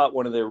had to cut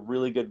one of their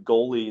really good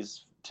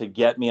goalies to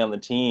get me on the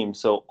team.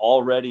 So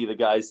already the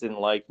guys didn't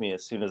like me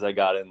as soon as I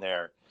got in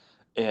there.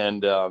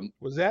 And,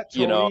 was that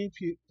you know,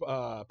 Tony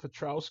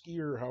Petrowski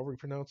or however you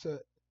pronounce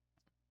it?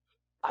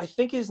 I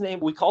think his name,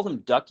 we called him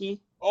Ducky.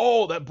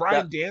 Oh, that That,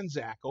 Brian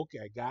Danzak. Okay,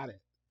 I got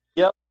it.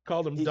 yep.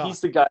 Called him Duck. He's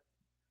the guy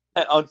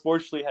that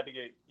unfortunately had to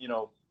get,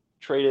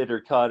 traded or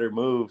cut or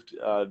moved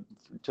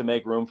to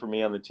make room for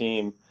me on the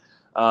team.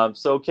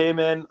 So came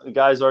in, the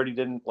guys already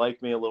didn't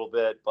like me a little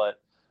bit,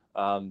 but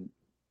um,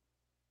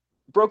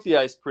 broke the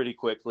ice pretty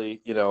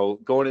quickly,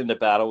 going into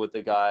battle with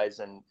the guys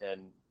and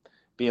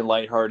being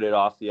lighthearted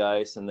off the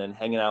ice, and then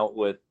hanging out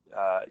with,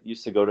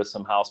 used to go to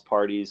some house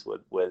parties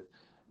with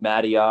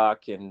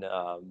Mattiak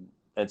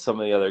and some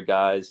of the other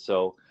guys.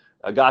 So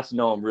I got to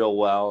know them real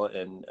well,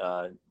 and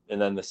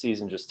then the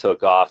season just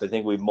took off. I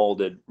think we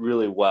molded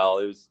really well.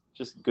 It was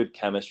just good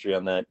chemistry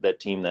on that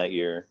team that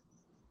year.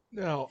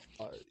 Now,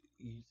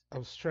 I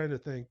was trying to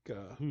think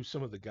who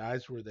some of the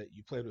guys were that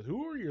you played with.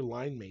 Who were your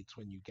line mates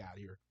when you got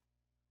here?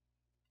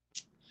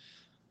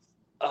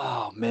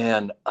 Oh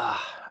man,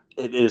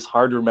 it is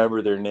hard to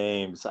remember their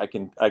names. I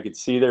could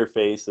see their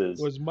faces.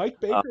 Was Mike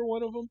Uh, Baker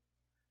one of them?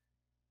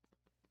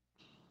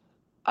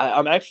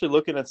 I'm actually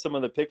looking at some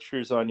of the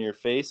pictures on your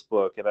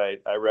Facebook, and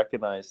I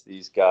recognize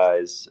these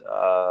guys.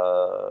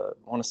 I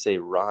want to say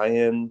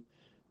Ryan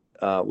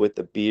with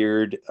the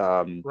beard.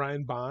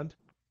 Ryan Bond.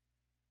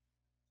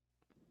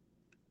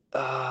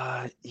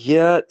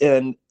 Yeah,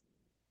 and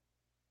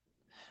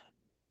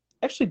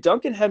actually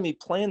Duncan had me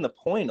playing the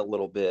point a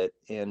little bit,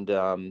 and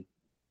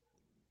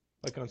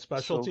Like on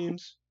special so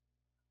teams?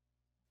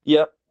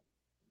 yep,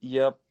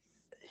 yep,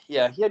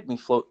 yeah, he had me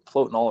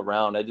floating all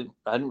around. I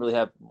didn't really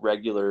have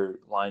regular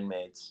line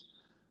mates.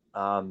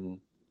 Um,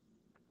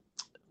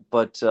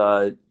 but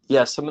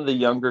yeah, some of the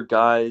younger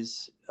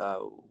guys,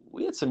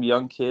 we had some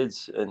young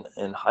kids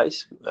in high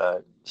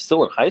school,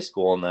 still in high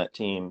school on that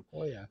team.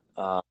 Oh yeah.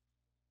 Uh,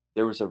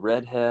 there was a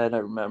redhead I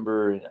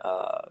remember.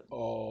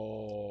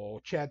 Oh,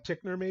 Chad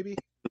Tickner maybe?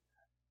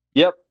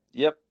 Yep,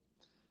 yep,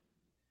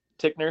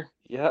 Tickner.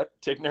 Yeah,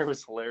 Tickner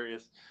was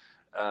hilarious.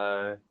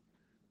 Uh,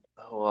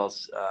 who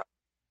else?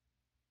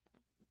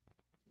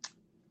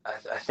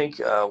 I think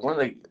one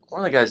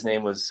of the guys'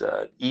 name was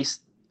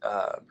East.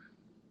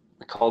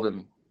 We called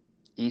him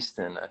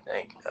Easton, I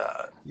think.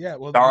 Yeah,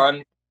 well,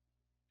 John.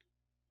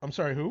 I'm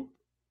sorry, who?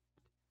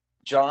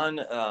 John.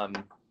 I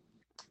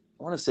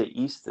want to say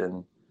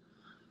Easton.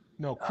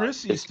 No,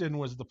 Chris His, Easton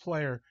was the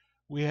player.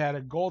 We had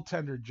a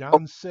goaltender,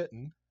 oh, John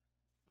Sitton.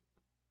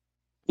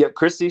 yep,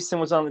 Chris Easton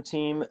was on the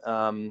team.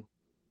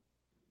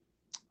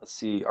 Let's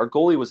see. Our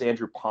goalie was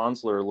Andrew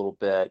Ponsler a little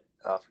bit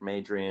from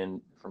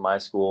Adrian from my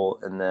school,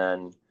 and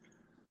then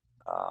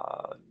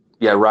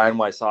yeah, Ryan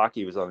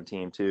Wysocki was on the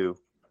team too.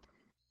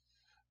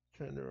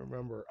 Trying to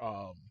remember.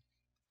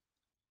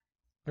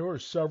 There were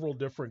several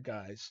different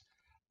guys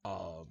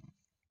um,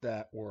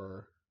 that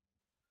were.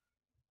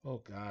 Oh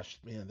gosh,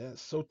 man,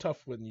 that's so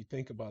tough when you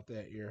think about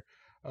that year.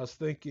 I was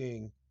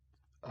thinking,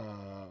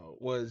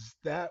 was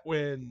that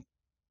when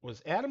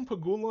was Adam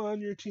Pagula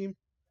on your team?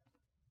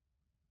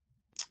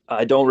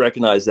 I don't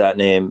recognize that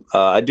name.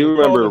 I We do called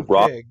remember him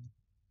Pig.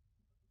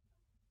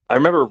 I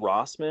remember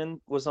Rossman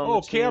was on the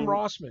Oh, Cam team.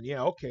 Rossman.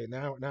 Yeah, okay,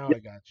 now Yep, I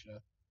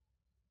gotcha.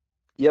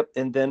 yep.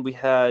 And then we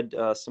had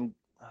some.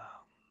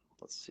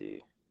 Let's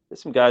see.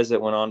 There's some guys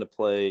that went on to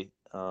play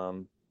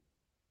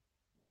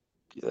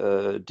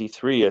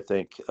D3. I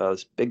think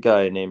this big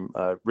guy named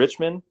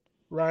Richmond.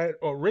 Right.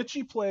 Oh,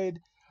 Richie played.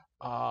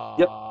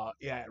 Yep.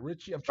 Yeah,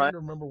 Richie. I'm trying Ryan. to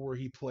remember where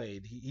he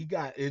played. He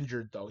got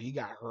injured though. He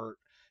got hurt,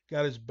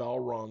 got his bell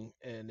rung,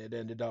 and it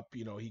ended up,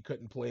 he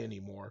couldn't play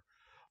anymore.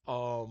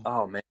 Um,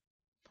 Oh man.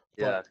 but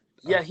Yeah.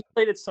 Yeah. He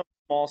played at some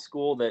small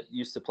school that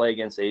used to play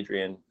against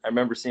Adrian. I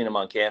remember seeing him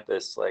on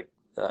campus like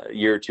a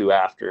year or two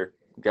after.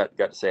 Got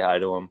to say hi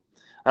to him.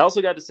 I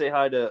also got to say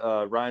hi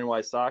to Ryan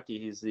Wysocki.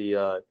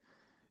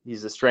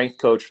 He's the strength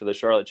coach for the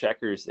Charlotte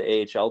Checkers,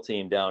 the AHL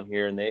team down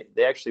here, and they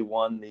actually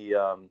won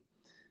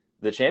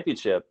the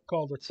championship.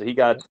 Calder. So he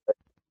got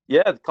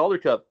the Calder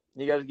Cup.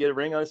 He got to get a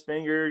ring on his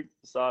finger.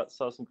 Saw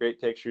some great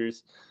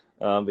pictures.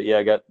 But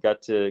yeah,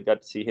 got to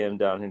see him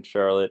down in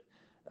Charlotte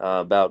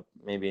about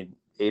maybe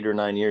 8 or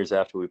 9 years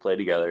after we played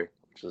together,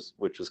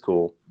 which was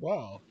cool.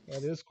 Wow,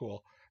 that is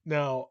cool.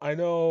 Now I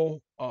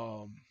know.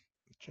 I'm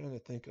trying to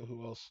think of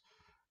who else.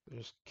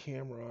 There's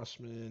Cam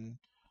Rossman.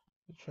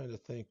 I'm trying to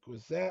think.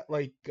 Was that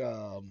like?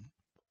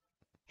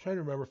 Trying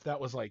to remember if that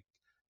was like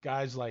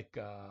guys like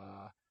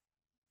Joe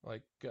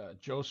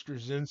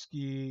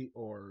Straczynski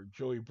or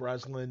Joey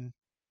Breslin.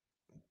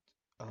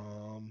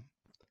 Um,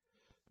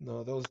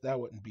 no, those that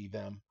wouldn't be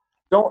them.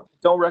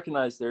 Don't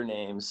recognize their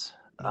names.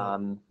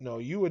 No, no,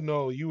 you would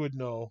know. You would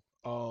know.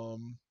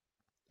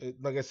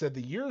 Like I said,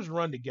 the years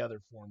run together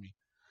for me.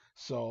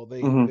 So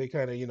they Mhm. they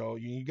kind of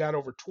you got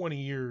over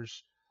 20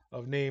 years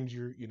of names.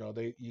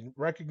 You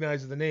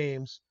recognize the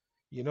names.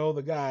 You know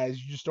the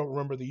guys. You just don't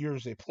remember the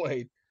years they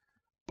played.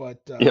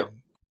 But Yep.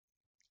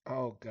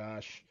 oh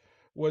gosh,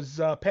 was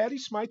Patty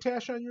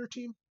Smytash on your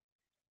team?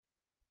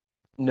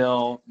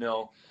 No,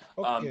 no.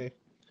 Um, Okay.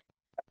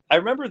 I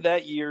remember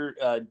that year,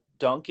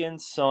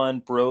 Duncan's son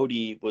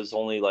Brody was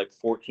only like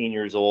 14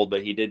 years old,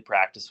 but he did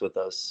practice with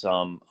us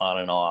some on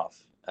and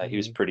off. He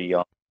was Hmm. pretty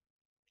young.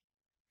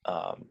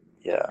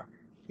 Yeah,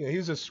 Yeah,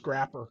 he's a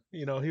scrapper.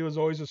 He was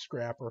always a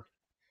scrapper.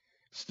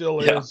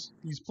 Still yeah, is.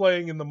 He's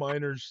playing in the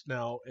minors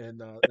now,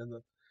 and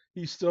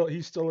he's still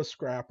a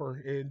scrapper,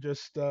 and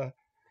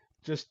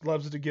just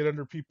loves to get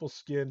under people's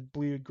skin,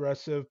 be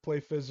aggressive, play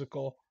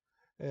physical,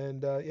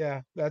 and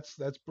yeah, that's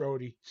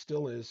Brody.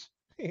 Still is.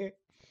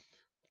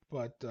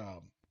 But I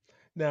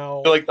feel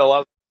now, like a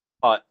lot of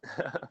hot.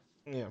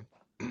 yeah,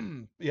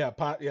 yeah,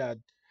 pot, yeah,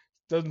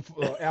 doesn't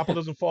apple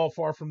doesn't fall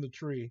far from the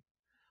tree.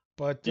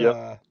 But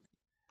Yep.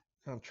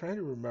 I'm trying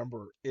to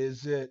remember.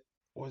 Is it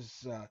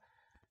was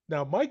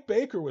Now Mike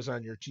Baker was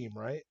on your team,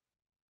 right?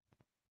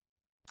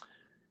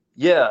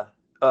 Yeah.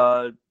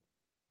 Uh,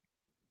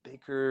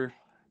 Baker.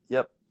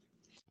 Yep.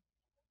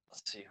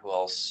 Let's see who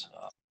else.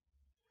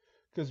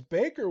 Because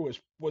Baker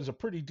was a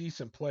pretty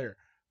decent player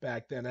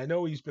back then. I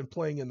know he's been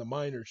playing in the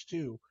minors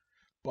too,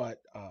 but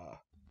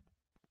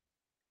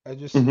I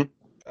just Mhm.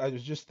 I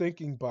was just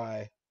thinking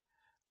by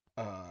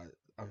uh,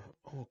 uh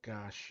oh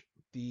gosh,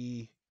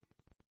 the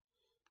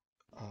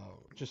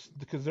just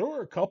because there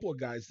were a couple of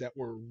guys that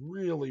were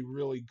really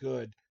really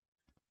good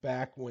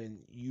back when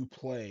you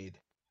played,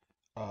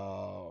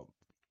 uh,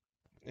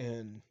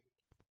 and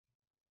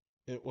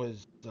it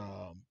was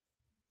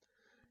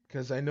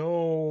because I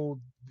know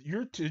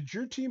did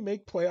your team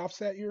make playoffs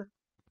that year?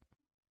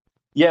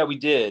 Yeah, we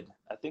did.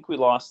 I think we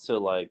lost to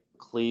like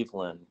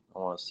Cleveland. I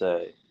want to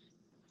say.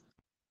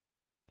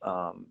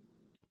 Um,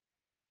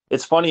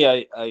 it's funny.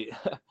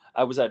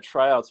 I was at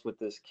tryouts with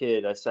this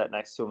kid. I sat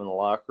next to him in the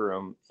locker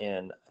room,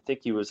 and I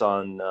think he was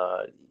on.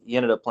 He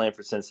ended up playing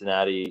for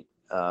Cincinnati.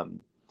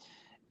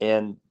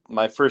 And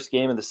my first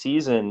game of the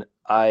season,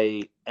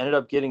 I ended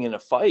up getting in a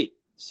fight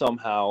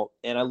somehow,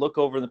 and I look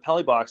over in the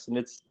penalty box, and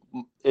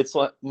it's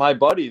like my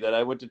buddy that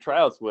I went to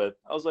tryouts with.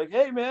 I was like,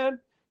 "Hey, man,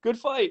 good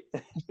fight."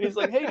 And he's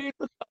like, "Hey, dude."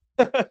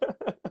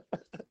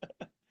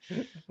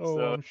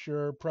 Oh, So I'm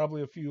sure.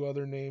 Probably a few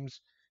other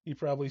names he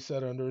probably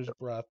said under his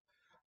breath.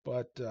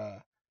 But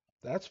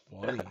that's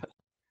funny.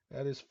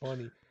 That is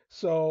funny.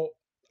 So,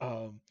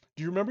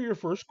 do you remember your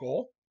first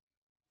goal?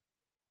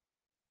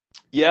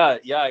 yeah,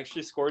 yeah, I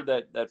actually scored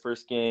that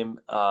first game.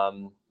 I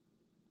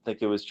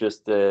think it was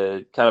just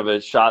a kind of a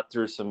shot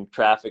through some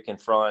traffic in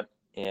front,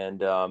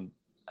 and I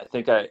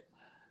think I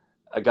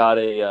got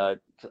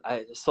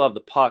I still have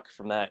the puck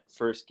from that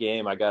first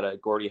game. I got a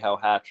Gordie Howe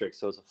hat trick,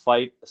 so it was a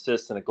fight,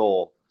 assist, and a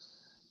goal,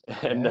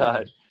 and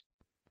Dang.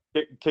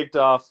 kicked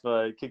off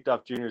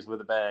juniors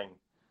with a bang.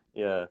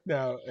 Yeah,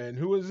 Now, and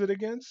who was it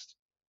against?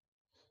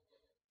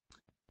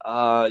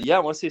 yeah. I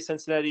want to say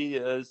Cincinnati.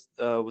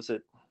 Was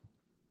it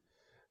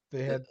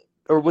They had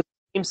or was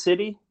it Team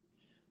City?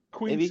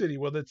 Queen Maybe. City.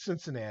 Well, that's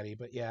Cincinnati,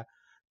 but yeah,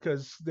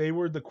 because they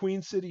were the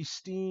Queen City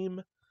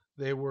Steam.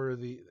 They were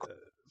the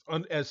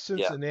as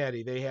Yeah.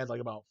 Cincinnati. They had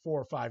like about four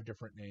or five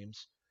different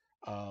names.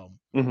 Um,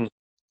 Hmm.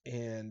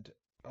 and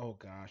oh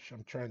gosh,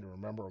 I'm trying to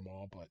remember them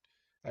all, but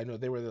I know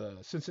they were the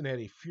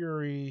Cincinnati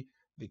Fury,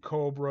 the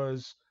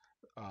Cobras.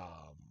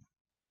 Um,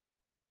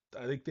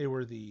 I think they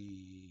were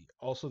the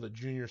also the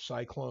Junior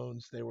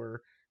Cyclones. They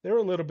were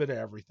a little bit of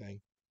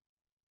everything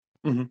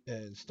Hmm.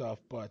 and stuff,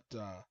 but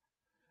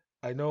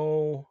I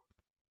know,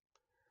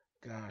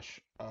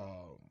 gosh,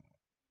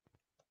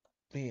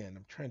 man,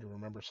 I'm trying to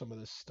remember some of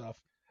this stuff,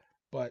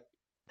 but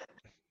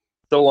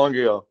So long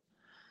ago.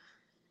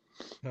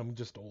 I'm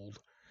just old.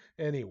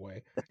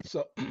 Anyway,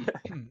 so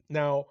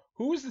now,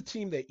 who was the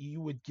team that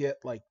you would get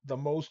like the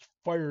most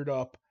fired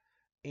up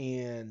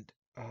and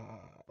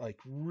like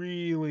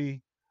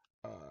really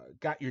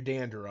got your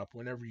dander up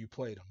whenever you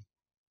played them?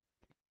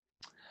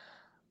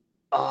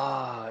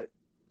 Uh,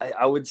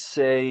 I would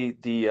say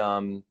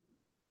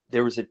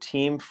there was a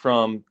team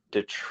from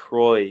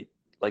Detroit,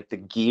 like the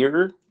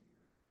Gear.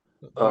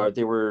 The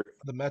They were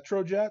the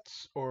Metro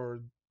Jets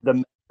or the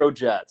Metro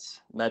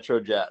Jets. Metro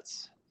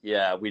Jets.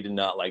 Yeah, we did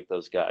not like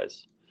those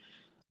guys.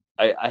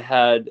 I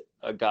had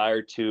a guy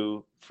or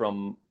two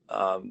from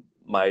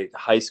my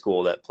high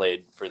school that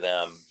played for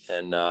them,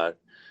 and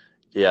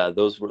yeah,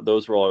 those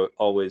were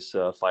always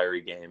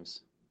fiery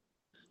games.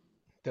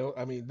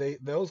 I mean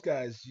those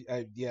guys.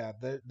 Yeah,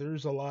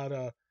 there's a lot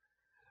of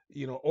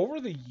over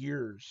the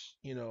years.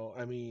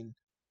 I mean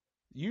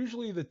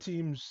usually the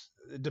teams,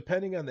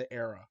 depending on the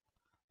era,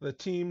 the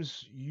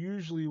teams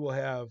usually will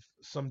have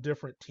some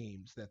different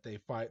teams that they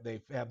fight.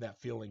 They have that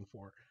feeling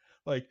for.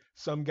 Like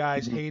some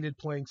guys Mhm. hated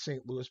playing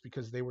St. Louis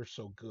because they were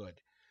so good.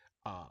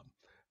 Um,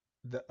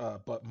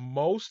 but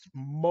most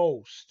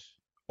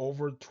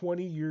over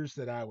 20 years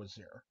that I was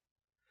there,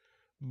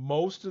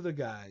 most of the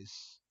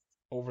guys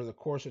over the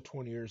course of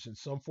 20 years in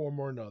some form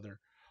or another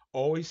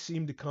always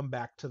seem to come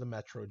back to the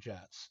Metro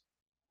Jets.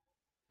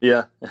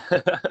 Yeah,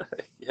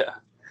 yeah,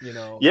 You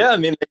know, yeah. I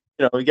mean,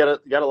 we got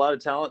a lot of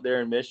talent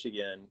there in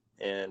Michigan,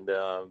 and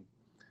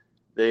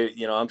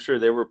I'm sure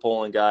they were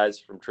pulling guys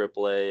from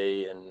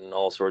AAA and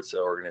all sorts of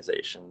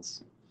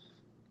organizations.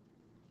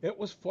 it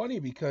was funny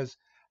because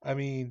I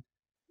mean,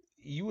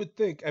 you would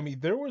think, I mean,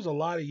 there was a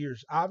lot of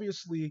years.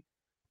 Obviously,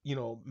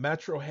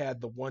 Metro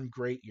had the one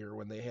great year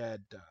when they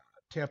had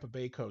Tampa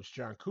Bay coach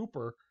John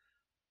Cooper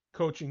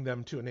coaching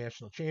them to a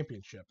national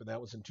championship, and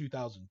that was in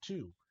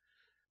 2002.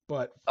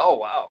 But Oh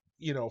wow,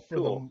 for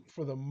cool.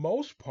 the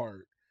most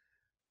part,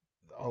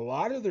 a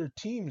lot of their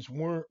teams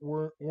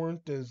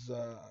weren't as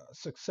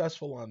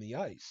successful on the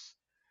ice.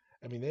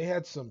 I mean, they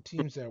had some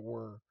teams that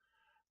were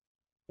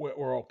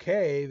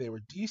okay, they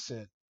were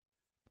decent,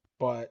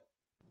 but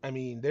I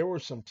mean, there were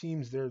some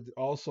teams there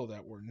also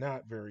that were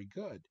not very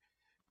good.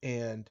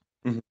 And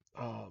Mhm.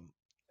 um,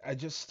 I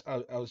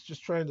was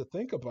just trying to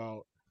think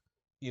about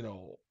you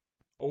know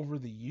over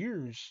the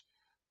years,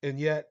 and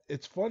yet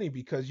it's funny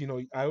because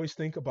I always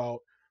think about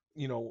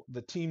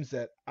the teams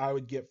that I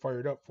would get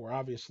fired up for.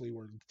 Obviously,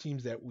 were the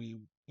teams that we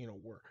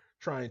were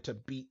trying to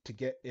beat to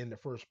get in the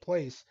first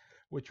place,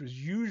 which was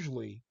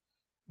usually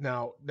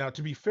now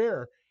to be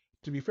fair,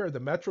 the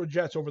Metro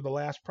Jets over the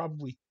last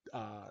probably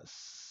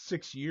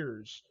 6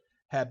 years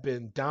have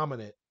been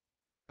dominant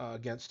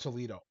against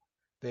Toledo.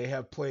 They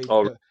have played,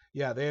 Oh,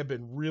 yeah, they have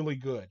been really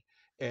good,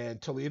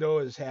 and Toledo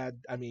has had,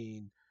 I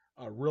mean,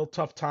 a real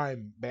tough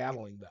time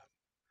battling them.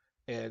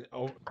 And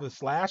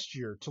this last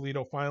year,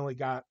 Toledo finally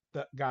got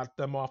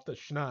them off the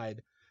schneid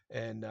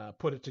and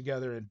put it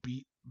together and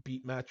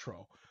beat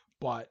Metro.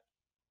 But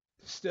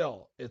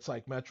still, it's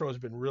like Metro has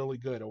been really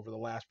good over the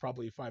last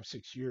probably 5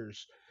 6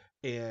 years,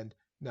 and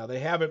now they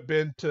haven't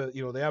been to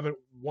they haven't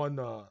won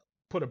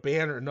put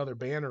another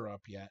banner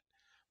up yet,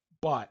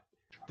 but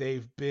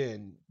they've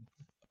been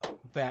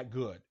that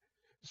good.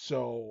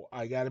 So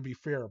I got to be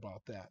fair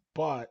about that.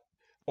 But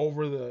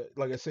over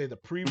like I say, the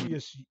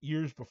previous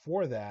years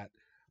before that,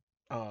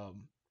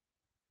 um,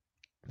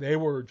 they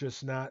were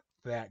just not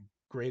that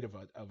great of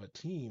a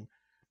team.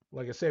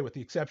 Like I say, with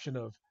the exception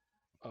of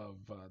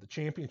the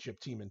championship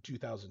team in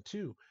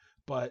 2002,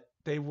 but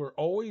they were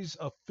always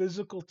a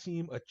physical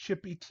team, a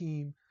chippy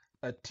team,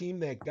 a team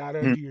that got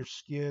Mhm. under your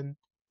skin,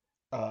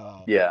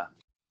 uh, Yeah.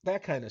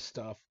 that kind of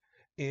stuff.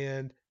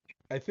 And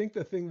I think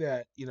the thing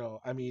that,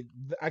 I mean,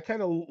 I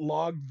kind of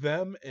logged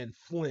them and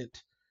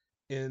Flint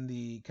in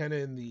the kind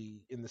of in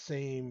the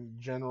same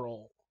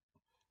general,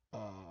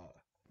 uh,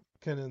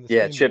 kind of in the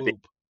Yeah. same Chippy.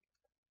 loop.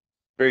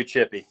 Very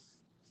chippy.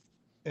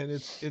 And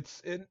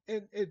it's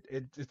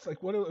like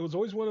it was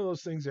always one of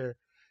those things there.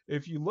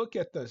 If you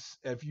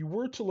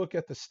were to look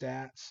at the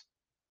stats,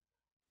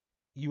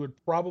 you would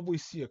probably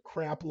see a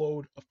crap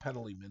load of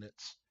penalty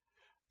minutes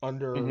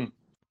under Hmm.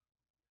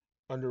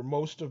 under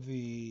most of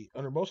the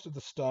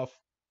stuff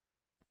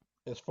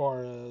as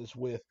far as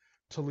with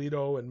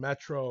Toledo and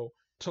Metro,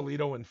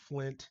 Toledo and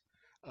Flint,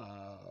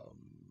 um,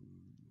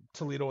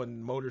 Toledo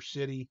and Motor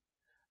City.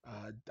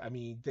 I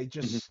mean,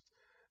 Hmm.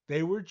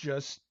 they were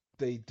just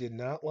they did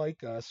not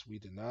like us, we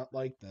did not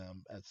like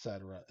them,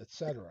 etc.,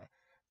 etc.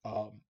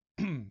 Um,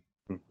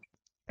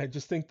 I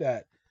just think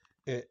that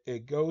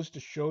it goes to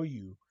show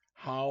you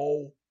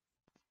how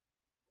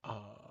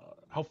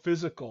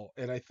physical,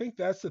 and I think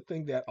that's the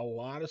thing that a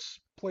lot of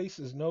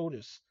places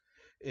notice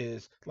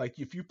is like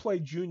if you play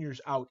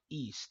juniors out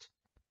east,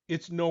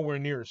 it's nowhere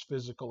near as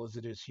physical as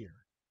it is here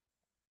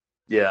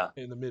Yeah.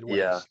 in the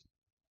Yeah. Midwest.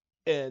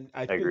 And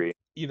I I think agree.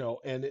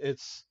 and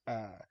it's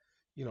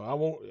I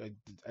won't.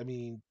 I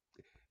mean,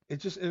 it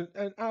just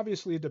and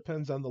obviously it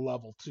depends on the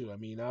level too. I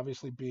mean,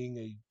 obviously being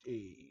a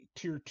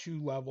tier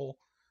two level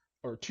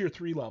or tier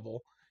three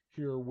level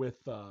here with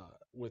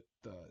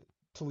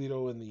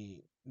Toledo in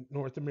the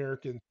North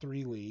American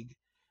three league.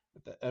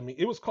 I mean,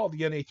 it was called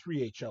the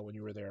NA3HL when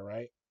you were there,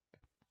 right?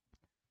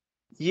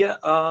 Yeah.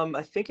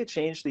 I think it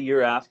changed the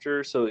year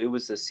after, so it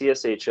was the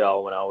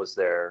CSHL when I was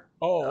there,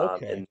 Oh,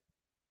 okay, and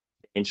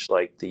changed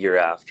like the year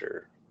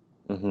after.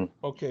 Hmm.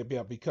 okay,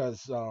 yeah,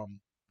 because I'm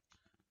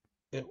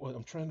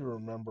trying to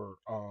remember.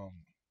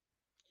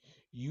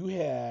 You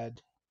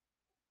had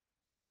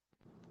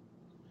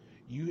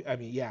I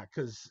mean, yeah,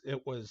 because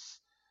it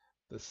was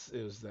the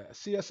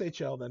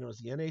CSHL, then it was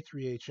the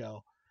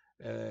NA3HL,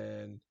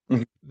 and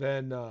Hmm.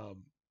 then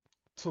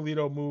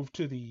Toledo moved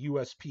to the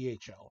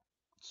USPHL,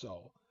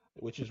 so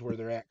which is where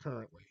they're at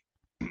currently.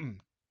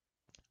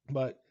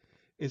 But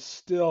it's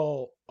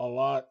still a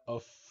lot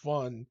of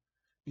fun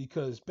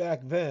because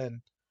back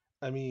then,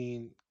 I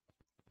mean,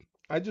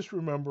 I just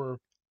remember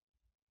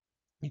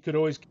you could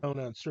always count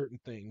on certain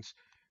things.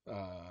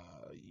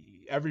 Uh,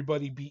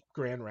 Everybody beat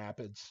Grand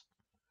Rapids.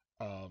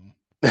 Um,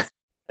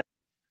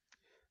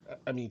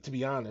 I mean, to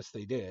be honest,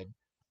 they did.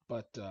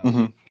 But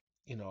Hmm.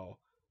 you know,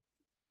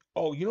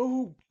 oh, you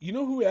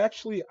know who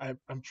actually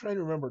I'm trying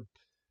to remember.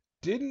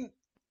 Didn't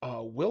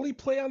Willie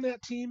play on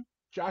that team?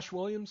 Josh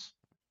Williams?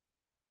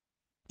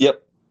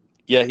 Yep.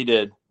 Yeah, he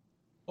did.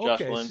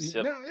 Josh Okay, see Williams.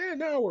 Yep.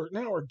 now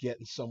we're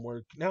getting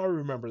somewhere. Now I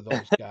remember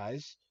those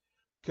guys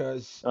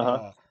because Uh huh.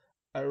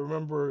 I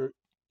remember,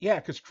 yeah,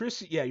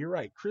 because yeah, you're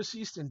right. Chris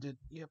Easton did.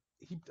 Yep,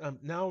 he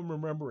now I'm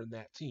remembering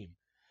that team.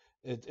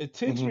 It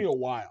takes Hmm. me a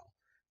while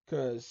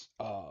because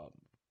uh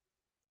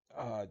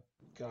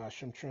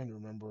gosh, I'm trying to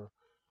remember.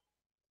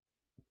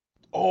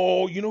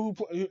 Oh, you know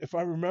if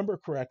I remember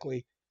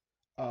correctly,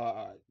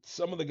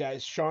 some of the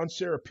guys, Sean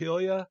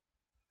Serapilia.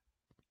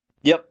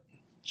 Yep.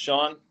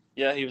 Sean.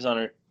 Yeah, he was on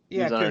our. He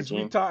Yeah, was on our because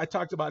team. I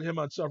talked about him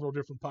on several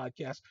different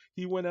podcasts.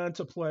 He went on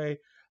to play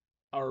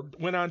or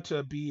went on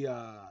to be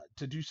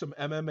to do some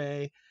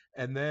MMA,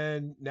 and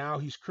then now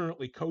he's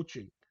currently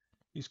coaching.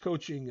 He's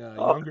coaching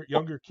Oh,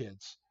 cool. younger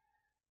kids,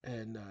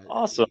 and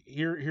Awesome.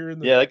 here in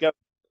the Yeah, that guy.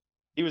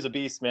 He was a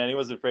beast, man. He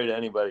wasn't afraid of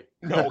anybody.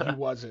 no, he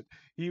wasn't.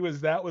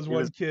 That was He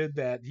was. one kid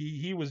that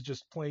he was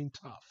just plain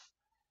tough.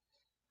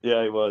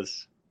 Yeah, he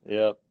was.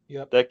 Yeah,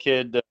 Yep. that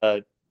kid.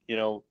 You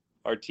know,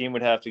 our team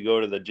would have to go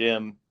to the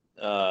gym,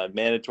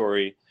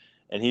 mandatory,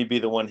 and he'd be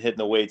the one hitting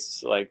the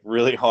weights like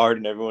really hard,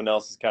 and everyone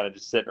else is kind of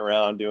just sitting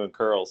around doing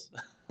curls.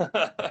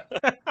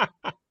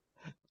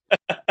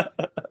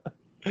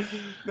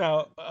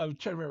 Now I'm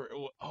trying to remember.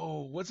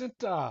 Oh, wasn't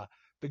the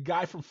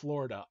guy from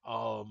Florida?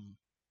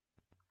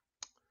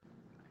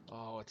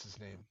 Oh, what's his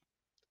name?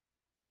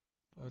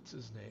 What's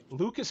his name?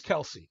 Lucas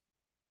Kelsey.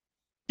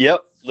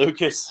 Yep,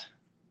 Lucas.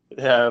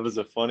 Yeah, it was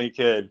a funny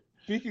kid.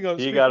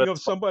 He got Speaking us of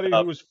fired somebody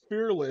who up. was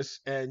fearless,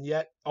 and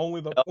yet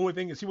the Yep. only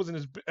thing is he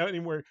wasn't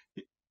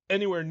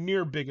anywhere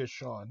near big as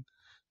Sean.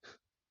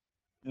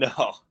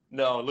 No,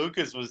 no,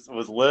 Lucas was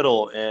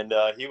little, and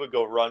he would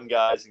go run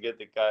guys and get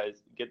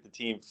the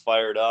team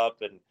fired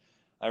up. And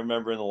I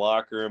remember in the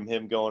locker room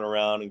him going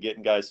around and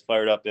getting guys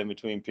fired up in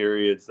between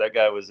periods. That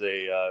guy was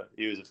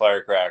he was a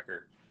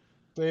firecracker.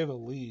 Say the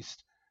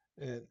least.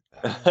 And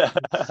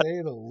to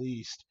say the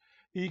least.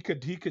 he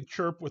could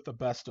chirp with the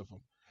best of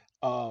them.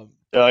 Um,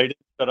 No, he didn't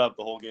shut up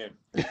the whole game.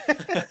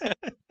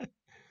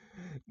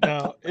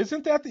 now,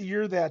 isn't that the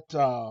year that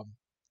uh,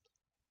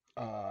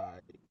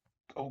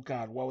 oh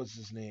God, what was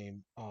his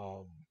name?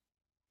 I'm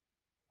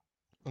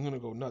gonna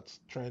go nuts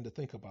trying to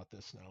think about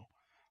this now.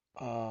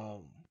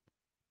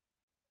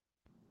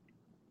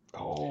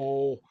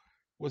 Oh,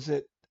 was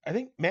it? I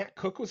think Matt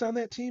Cook was on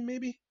that team,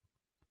 maybe.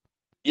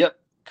 Yep.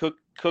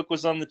 Cook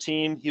was on the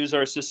team. He was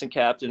our assistant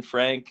captain.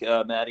 Frank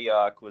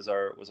Mattiak was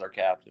our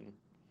captain. Hmm.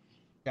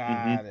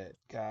 Got it.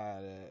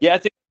 Got it. Yeah, I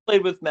think I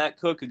played with Matt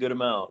Cook a good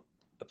amount.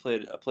 I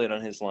played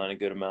on his line a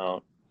good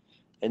amount,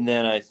 and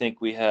then I think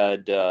we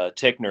had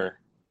Tickner.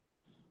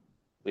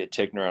 We had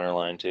Tickner on our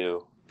line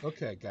too.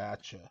 Okay,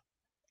 gotcha.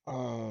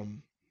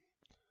 Um,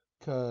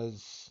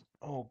 cause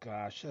oh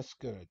gosh, that's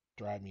gonna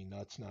drive me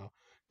nuts now.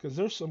 Cause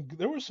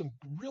there were some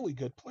really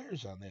good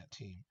players on that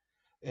team,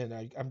 and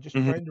I'm just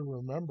Hmm. trying to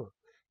remember.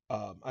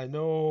 I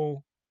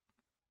know.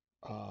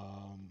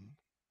 Um,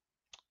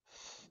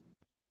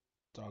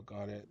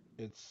 Doggone it.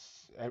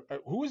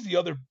 Who was the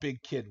other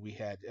big kid we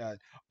had?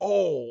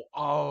 Oh,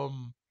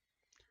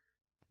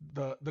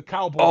 the Oh,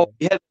 cowboy.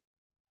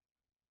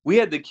 we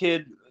had the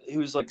kid who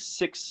was like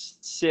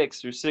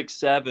 6'6" or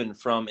 6'7"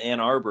 from Ann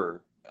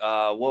Arbor.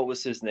 What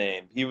was his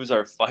name? He was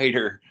our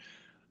fighter.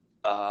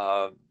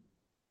 Uh,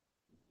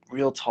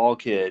 Real tall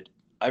kid.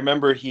 I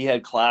remember he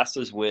had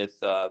classes with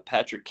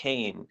Patrick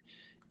Kane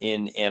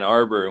in Ann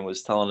Arbor and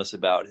was telling us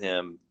about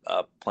him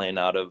playing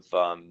out of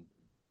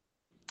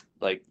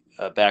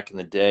back in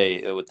the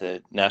day with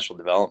the National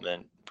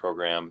Development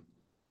Program.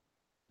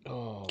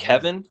 Oh man.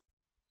 Kevin,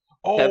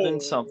 Kevin Oh,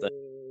 something.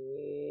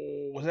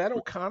 was that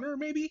O'Connor?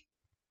 Maybe.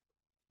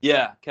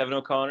 Yeah, Kevin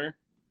O'Connor.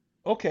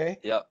 Okay.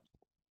 Yep.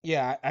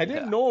 Yeah, I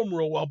didn't Yeah. know him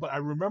real well, but I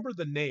remember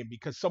the name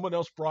because someone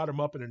else brought him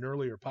up in an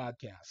earlier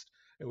podcast,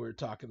 and we were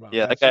talking about him.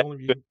 Yeah, that That's the guy. only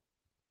reason.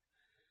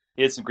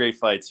 He had some great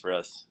fights for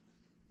us.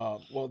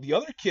 Well, the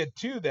other kid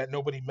too that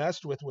nobody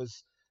messed with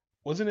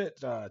wasn't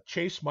it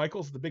Chase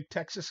Michaels, the big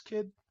Texas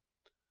kid?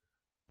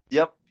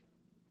 Yep.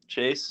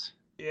 Chase.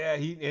 Yeah,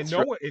 That's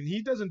right. and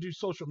he doesn't do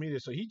social media,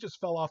 so he just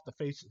fell off the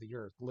face of the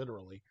earth,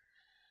 literally.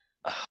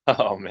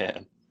 Oh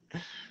man.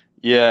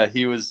 Yeah,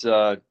 he was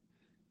a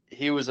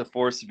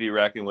force to be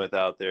reckoned with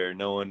out there.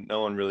 No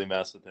one really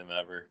messed with him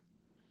ever.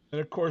 And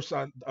of course,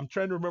 I'm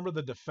trying to remember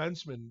the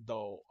defenseman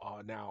though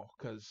now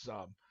because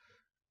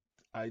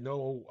I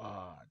know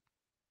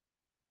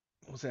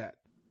what was that?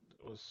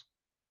 It was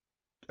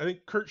I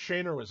think Kurt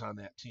Shaner was on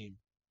that team.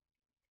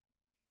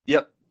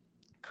 Yep.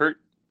 Kurt.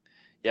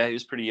 Yeah, he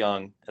was pretty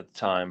young at the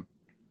time.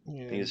 I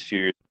think he was And a few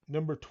years.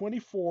 number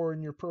 24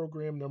 in your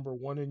program, number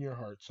one in your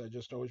hearts. I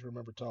just always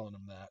remember telling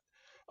him that.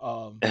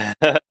 Um,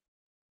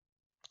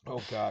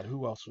 oh God,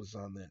 who else was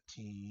on that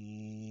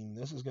team?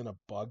 This is gonna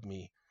bug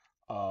me.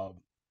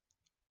 Um,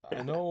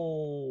 I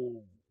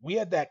know we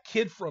had that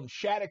kid from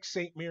Shattuck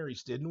St.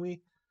 Mary's, didn't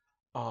we?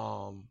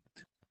 Um,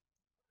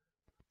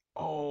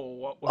 oh,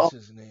 what was Oh.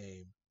 his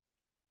name?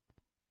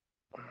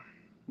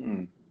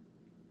 Hmm.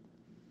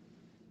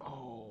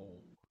 Oh,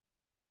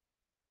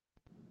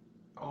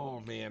 oh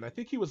man, I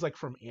think he was like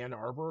from Ann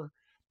Arbor,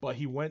 but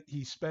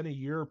he spent a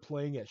year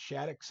playing at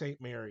Shattuck St.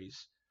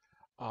 Mary's.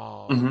 Hmm.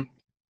 Um,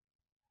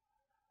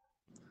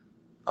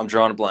 I'm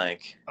drawing a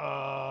blank.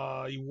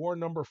 he wore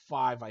number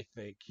 5, I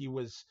think.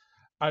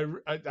 I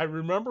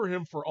remember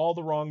him for all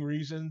the wrong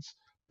reasons,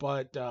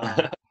 but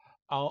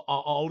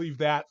I'll leave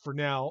that for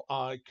now.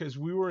 Because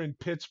we were in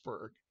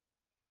Pittsburgh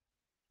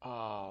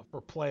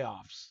for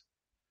playoffs,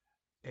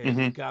 and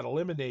we Hmm. got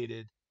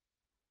eliminated.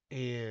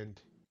 And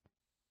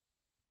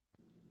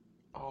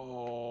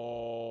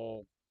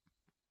oh,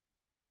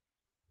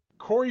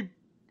 Corey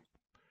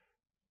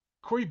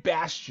Corey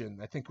Bastion,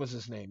 I think was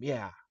his name.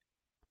 Yeah.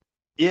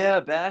 Yeah,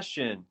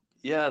 Bastion.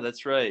 Yeah,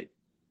 that's right.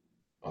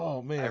 Oh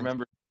I man.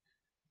 remember.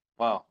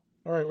 Wow,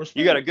 All right,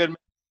 you got a good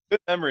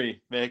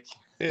memory, Mick.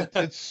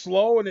 it's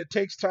slow and it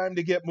takes time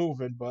to get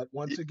moving, but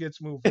once it gets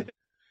moving.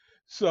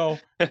 So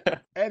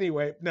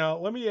anyway, now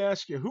let me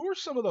ask you, who are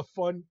some of the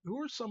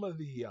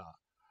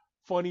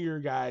funnier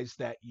guys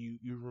that you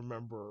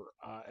remember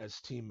as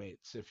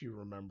teammates, if you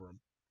remember them?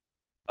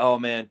 Oh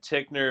man,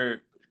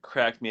 Tickner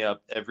cracked me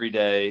up every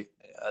day.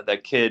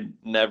 That kid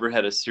never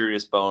had a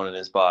serious bone in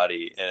his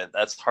body, and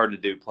that's hard to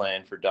do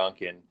playing for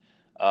Duncan.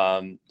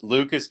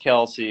 Lucas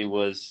Kelsey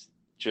was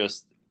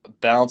just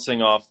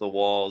bouncing off the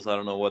walls. I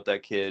don't know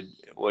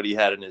what he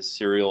had in his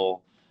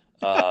cereal.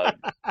 Uh,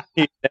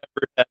 he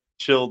never had a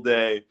chill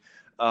day.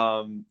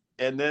 And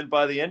then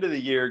by the end of the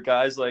year,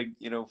 guys like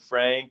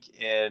Frank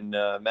and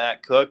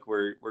Matt Cook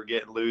were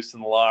getting loose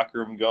in the locker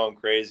room, going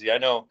crazy. I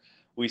know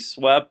we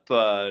swept.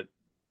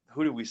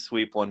 Who did we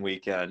sweep one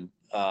weekend?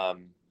 I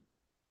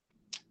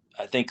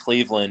think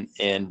Cleveland,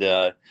 and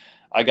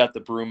I got the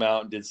broom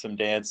out and did some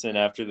dancing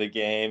after the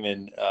game,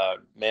 and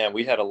man,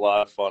 we had a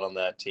lot of fun on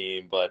that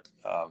team. But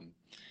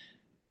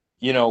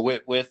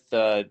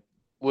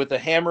with a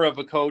hammer of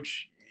a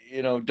coach,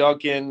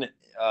 Duncan,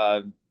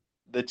 uh,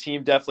 the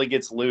team definitely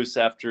gets loose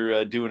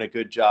after doing a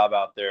good job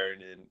out there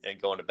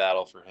and going to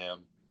battle for him.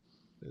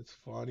 It's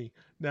funny.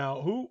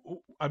 Now,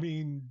 I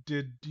mean,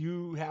 did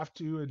you have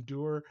to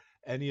endure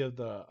any of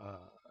the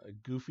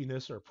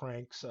goofiness or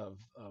pranks of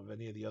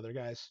any of the other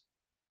guys?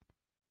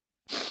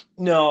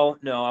 No,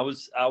 no, I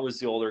was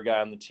the older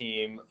guy on the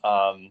team.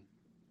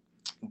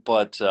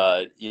 But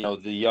the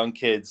young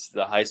kids,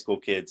 the high school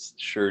kids,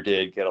 sure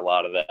did get a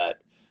lot of that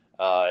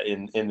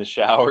in the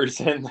showers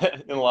and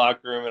in the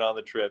locker room and on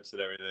the trips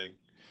and everything.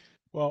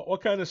 Well,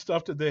 what kind of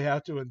stuff did they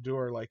have to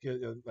endure, like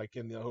in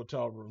the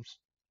hotel rooms?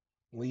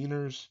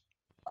 Leaners.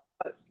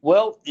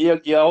 Well,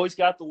 you always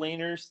got the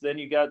leaners. Then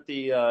you got the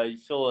you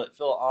fill an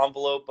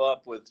envelope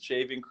up with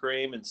shaving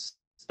cream and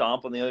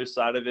stomp on the other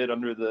side of it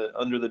under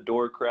the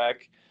door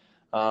crack.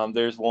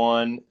 There's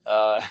one.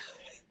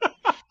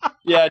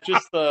 Yeah,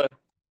 just a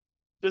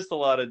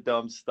lot of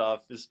dumb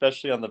stuff,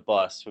 especially on the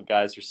bus when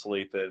guys are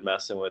sleeping,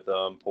 messing with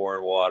them,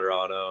 pouring water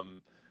on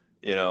them.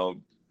 You know,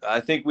 I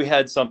think we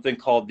had something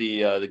called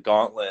the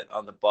gauntlet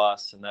on the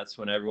bus, and that's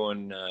when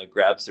everyone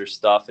grabs their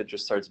stuff and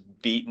just starts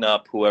beating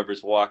up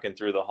whoever's walking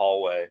through the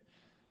hallway.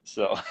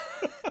 So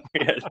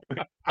we had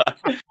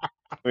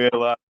we had a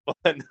lot of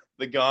fun.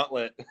 The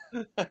gauntlet.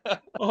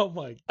 Oh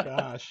my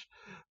gosh.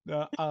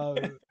 Now,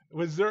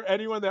 was there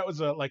anyone that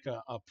was a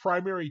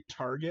primary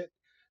target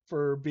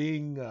for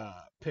being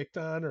picked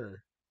on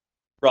or?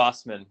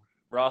 Rossman.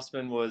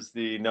 Rossman was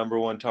the number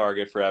one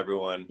target for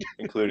everyone,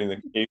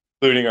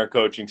 including our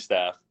coaching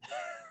staff.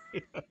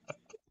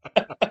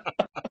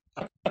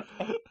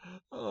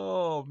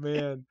 Oh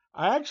man,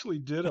 I actually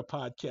did a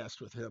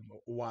podcast with him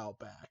a while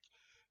back,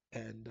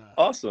 and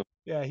Awesome.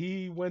 yeah,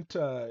 he went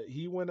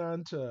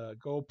on to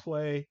go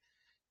play.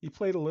 He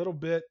played a little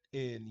bit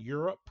in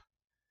Europe.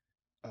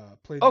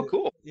 Oh,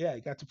 cool. Yeah,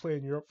 he got to play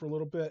in Europe for a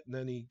little bit, and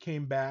then he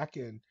came back,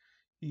 and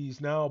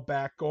he's now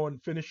back going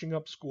finishing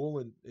up school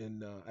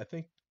in I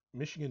think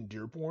Michigan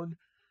Dearborn,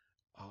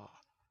 uh,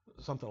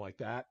 something like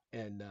that.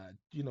 And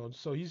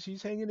so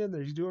he's hanging in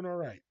there. He's doing all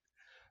right.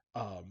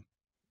 Um,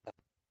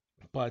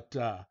 but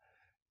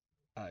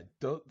I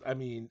don't. I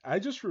mean, I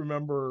just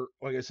remember,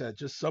 like I said,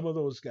 just some of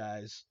those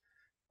guys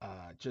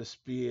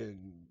just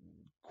being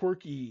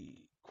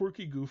quirky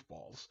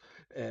goofballs,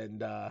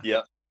 and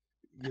Yeah.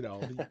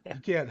 you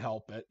can't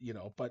help it,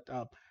 But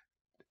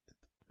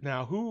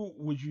now, who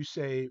would you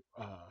say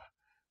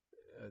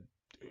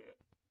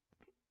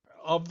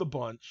of the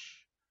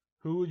bunch?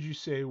 Who would you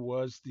say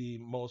was the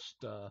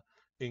most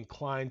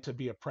inclined to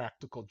be a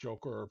practical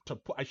joker, or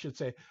I should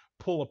say,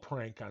 pull a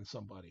prank on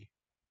somebody?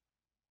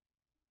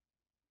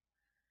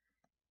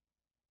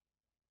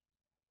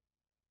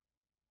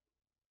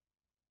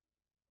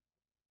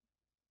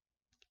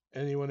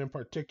 Anyone in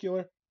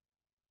particular?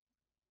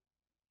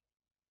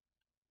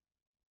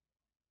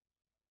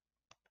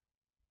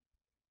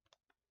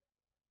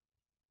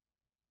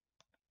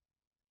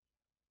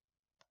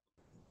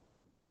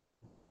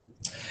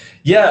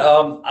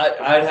 Yeah,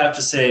 I'd have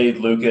to say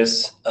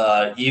Lucas.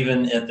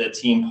 Even at the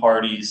team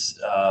parties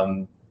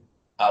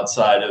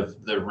outside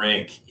of the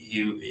rink,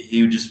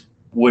 he just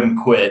wouldn't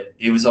quit.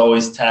 He was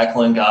always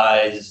tackling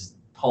guys,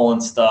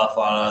 pulling stuff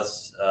on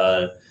us.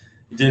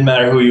 It didn't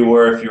matter who you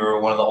were, if you were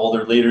one of the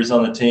older leaders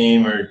on the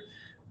team or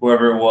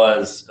whoever it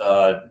was.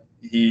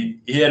 He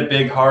had a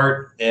big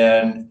heart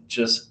and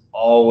just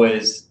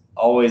always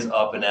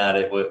up and at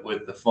it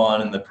with the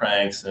fun and the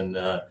pranks and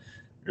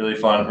really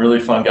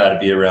fun guy to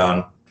be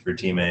around for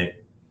teammate.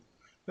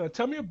 Now,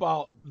 tell me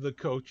about the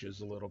coaches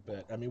a little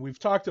bit. I mean, we've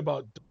talked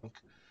about Dunk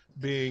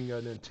being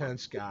an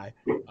intense guy,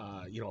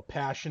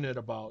 passionate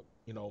about,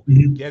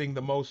 getting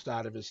the most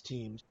out of his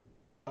teams.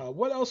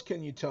 What else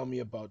can you tell me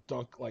about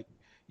Dunk? Like,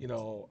 you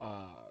know,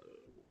 uh,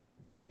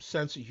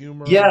 sense of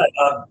Yeah,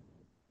 humor.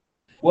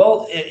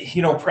 well,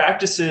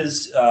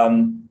 practices.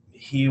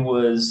 He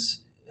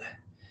was,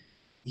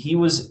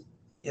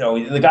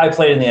 the guy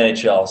played in the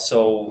NHL.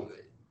 So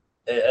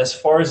as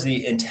far as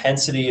the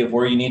intensity of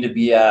where you need to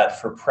be at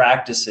for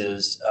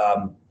practices,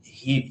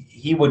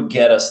 he would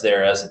get us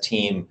there as a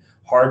team.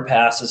 Hard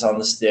passes on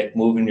the stick,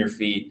 moving your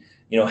feet.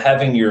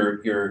 Having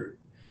your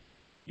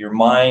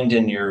mind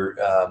and your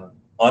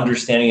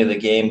understanding of the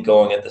game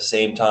going at the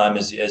same time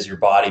as your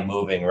body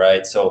moving,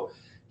 right? So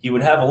he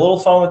would have a little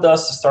fun with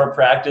us to start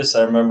practice.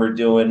 I remember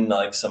doing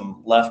like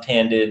some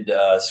left-handed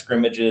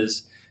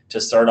scrimmages to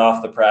start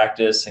off the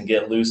practice and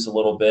get loose a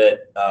little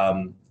bit,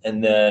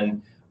 and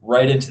then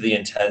right into the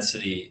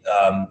intensity.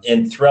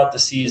 And throughout the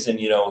season,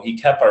 he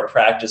kept our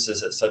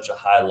practices at such a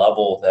high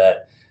level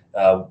that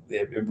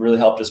it really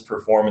helped us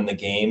perform in the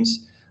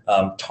games.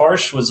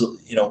 Tarsh was,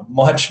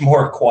 much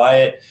more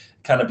quiet,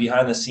 kind of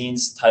behind the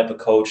scenes type of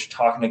coach,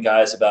 talking to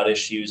guys about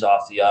issues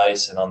off the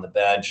ice and on the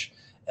bench,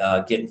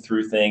 getting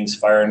through things,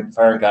 firing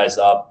guys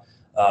up.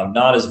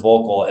 Not as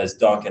vocal as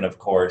Duncan, of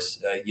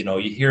course. You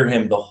hear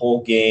him the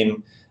whole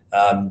game.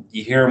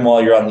 You hear him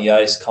while you're on the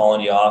ice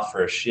calling you off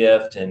for a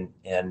shift, and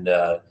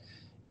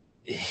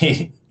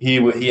he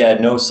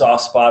had no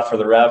soft spot for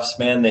the refs.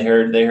 Man, they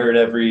heard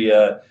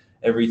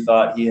every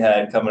thought he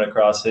had coming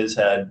across his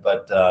head,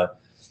 but.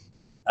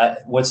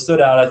 What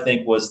stood out, I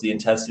think, was the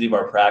intensity of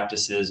our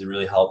practices. It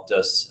really helped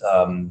us,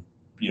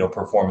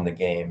 perform in the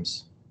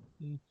games.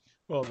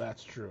 Well,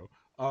 that's true.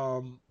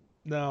 Um,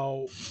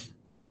 Now,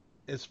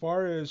 as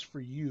far as for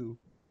you,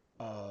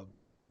 uh,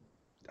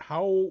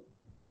 how,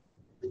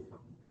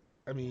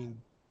 I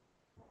mean,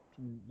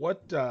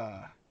 what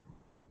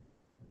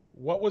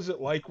what was it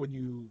like when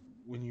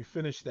you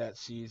finished that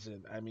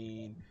season? I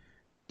mean,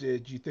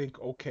 did you think,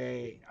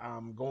 okay,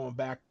 I'm going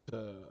back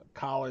to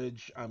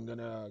college,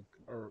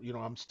 or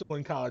I'm still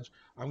in college,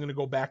 I'm gonna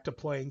go back to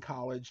playing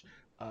college?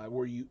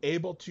 Were you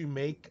able to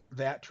make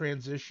that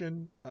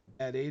transition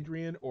at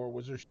Adrian, or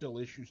was there still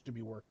issues to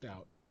be worked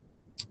out?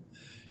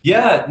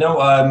 Yeah, no,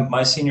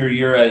 my senior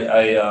year,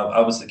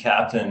 I was the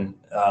captain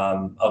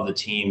of the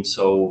team,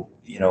 so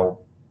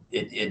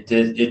it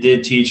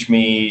did teach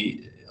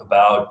me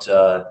about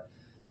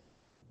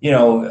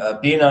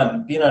being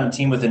on a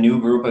team with a new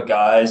group of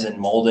guys and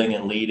molding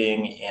and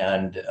leading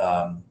and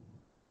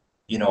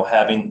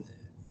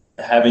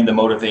having the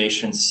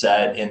motivation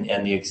set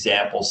and the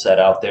example set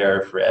out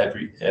there for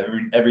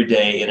every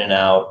day in and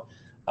out.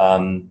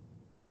 Um,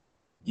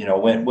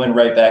 went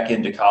right back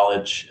into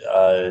college.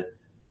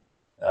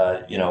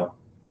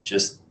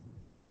 Just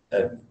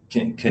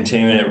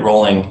continuing it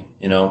rolling,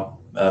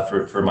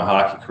 for my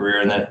hockey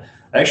career. And then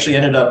I actually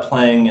ended up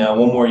playing one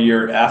more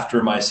year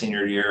after my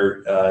senior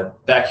year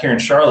back here in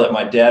Charlotte.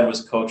 My dad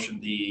was coaching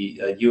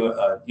the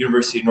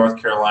University of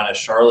North Carolina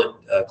Charlotte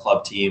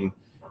club team,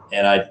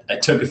 and I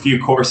took a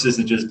few courses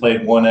and just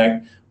played one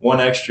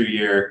extra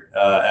year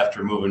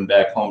after moving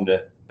back home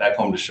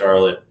to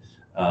Charlotte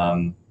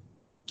um,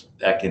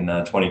 back in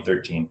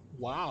 2013.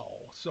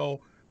 Wow.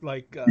 So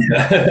like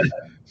Yeah.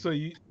 so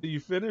you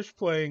finished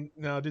playing.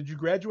 Now, did you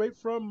graduate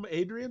from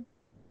Adrian?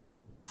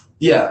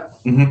 Yeah.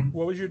 Mm-hmm.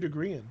 What was your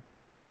degree in?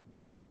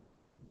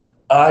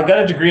 I got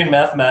a degree in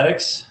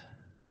mathematics.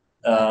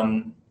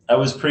 I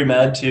was pre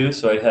med too,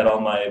 so I had all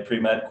my pre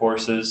med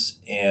courses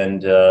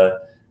and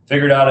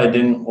figured out I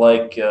didn't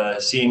like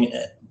seeing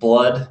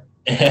blood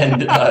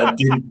and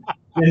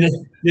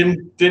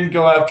didn't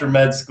go after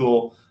med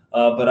school.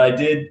 But I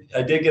did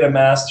get a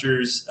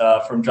master's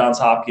from Johns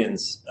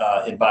Hopkins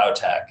in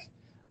biotech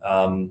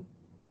um,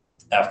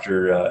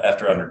 after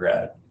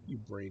undergrad. You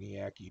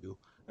brainiac, you.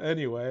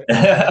 Anyway,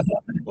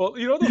 well,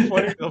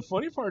 the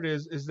funny part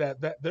is that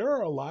there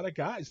are a lot of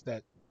guys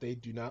that they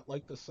do not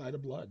like the sight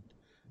of blood.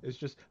 It's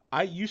just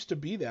I used to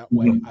be that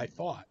way. Mhm. I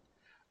thought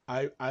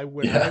I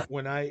Yeah.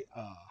 when I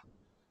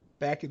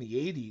back in the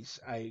 80s,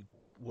 I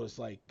was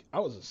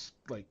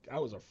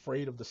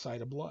afraid of the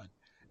sight of blood.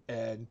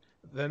 And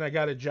then I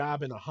got a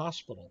job in a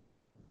hospital,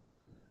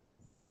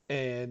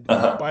 and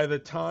Uh-huh. by the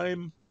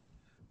time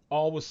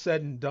all was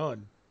said and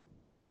done,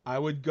 I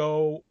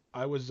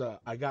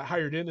got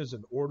hired in as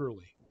an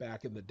orderly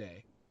back in the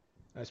day.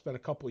 I spent a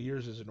couple of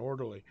years as an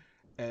orderly,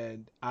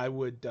 and I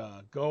would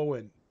go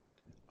and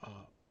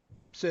uh,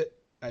 sit.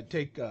 I'd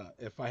take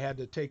if I had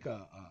to take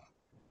a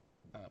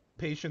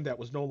patient that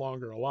was no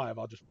longer alive,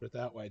 I'll just put it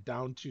that way,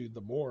 down to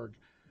the morgue.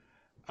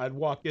 I'd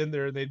walk in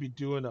there and they'd be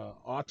doing a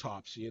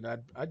autopsy, and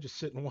I'd just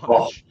sit and Oh,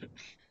 watch.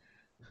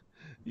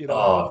 You know,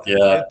 oh,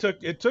 yeah.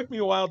 it took me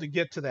a while to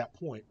get to that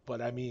point,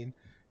 but I mean,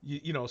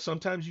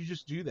 sometimes you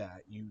just do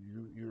that.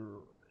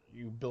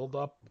 You build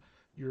up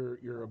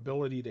your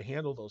ability to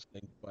handle those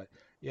things. But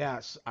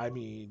yes, I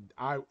mean,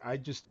 I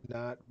just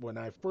not when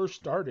I first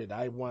started,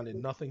 I wanted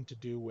nothing to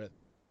do with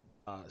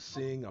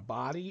seeing a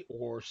body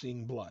or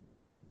seeing blood,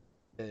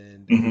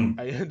 and Hmm.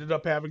 I ended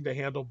up having to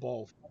handle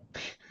both.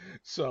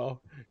 So,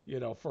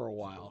 for a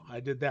while, I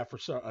did that for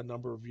a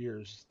number of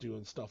years,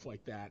 doing stuff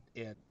like that,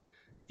 and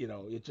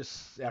it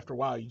just after a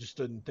while you just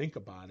didn't think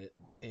about it.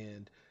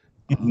 And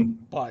Hmm.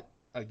 but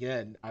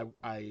again,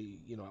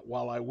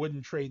 while I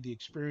wouldn't trade the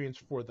experience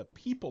for the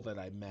people that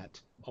I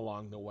met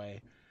along the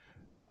way,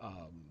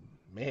 um,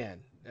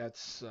 man,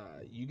 that's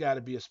you got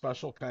to be a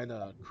special kind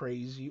of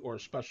crazy or a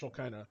special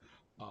kind of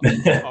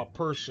a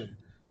person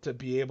to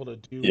be able to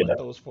do what Yeah.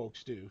 those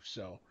folks do.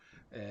 So,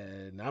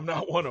 and I'm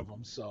not one of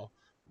them. So,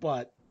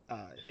 but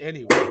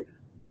anyway,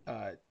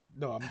 uh,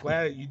 no, I'm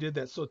glad that you did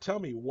that. So tell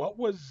me, what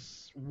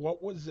was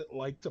it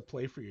like to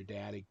play for your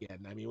dad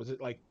again? I mean, was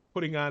it like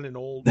putting on an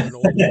old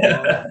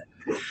war?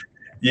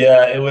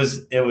 Yeah, it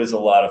was a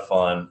lot of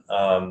fun.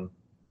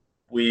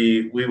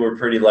 We were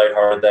pretty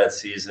lighthearted that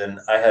season.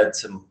 I had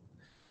some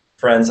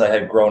friends I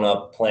had grown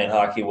up playing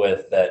hockey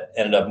with that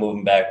ended up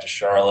moving back to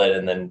Charlotte,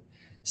 and then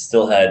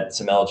still had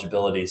some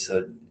eligibility.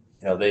 So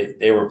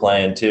they were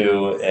playing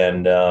too,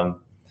 and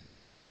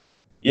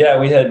yeah,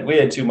 we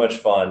had too much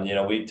fun.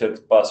 We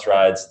took bus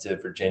rides to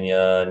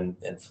Virginia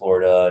and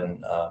Florida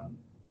and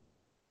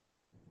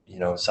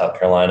South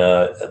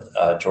Carolina,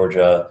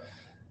 Georgia,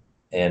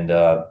 and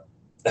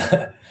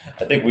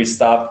I think we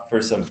stopped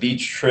for some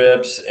beach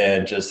trips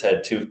and just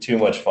had too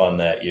much fun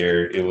that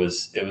year. It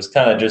was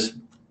kind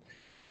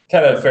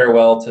of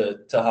farewell to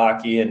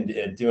hockey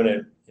and doing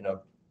it,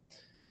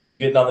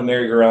 getting on the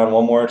merry-go-round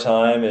one more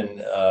time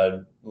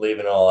and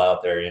leaving it all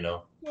out there.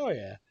 Oh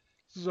yeah.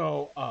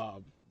 So,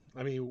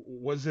 I mean,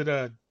 was it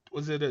a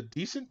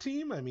decent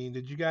team? I mean,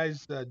 did you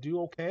guys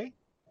do okay?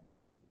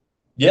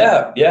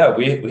 Yeah,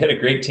 we had a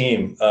great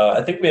team.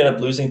 I think we ended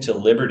up losing to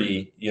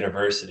Liberty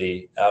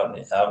University out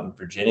in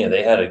Virginia.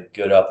 They had a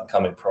good up and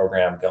coming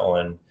program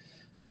going,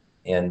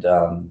 and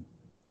uh,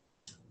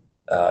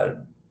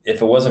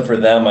 if it wasn't for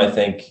them, I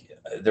think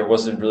there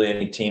wasn't really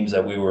any teams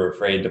that we were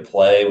afraid to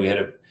play.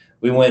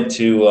 We went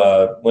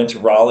to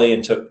Raleigh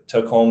and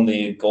took home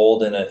the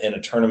gold in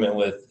a tournament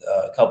with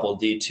a couple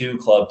of D2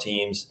 club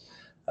teams,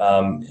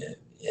 um,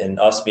 and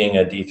us being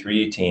a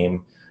D3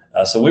 team.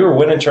 So we were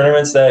winning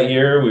tournaments that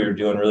year. We were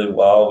doing really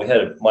well. We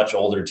had a much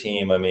older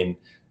team. I mean,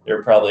 there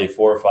were probably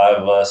 4 or 5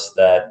 of us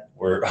that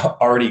were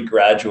already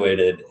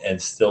graduated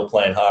and still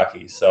playing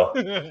hockey. So,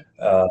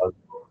 uh,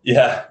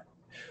 yeah,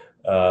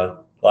 a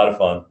lot of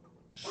fun.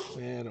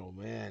 Man, oh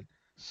man.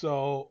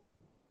 So,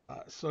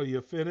 so you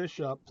finish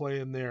up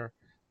playing there.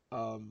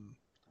 Um,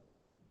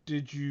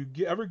 did you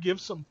ever give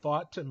some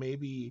thought to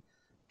maybe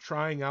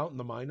trying out in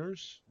the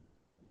minors?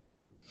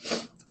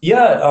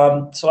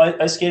 Yeah, so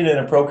I skated in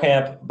a pro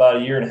camp about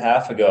a year and a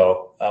half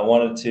ago. I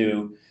wanted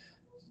to,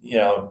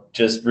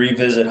 just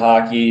revisit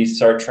hockey,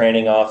 start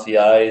training off the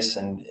ice,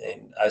 and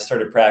I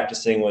started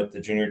practicing with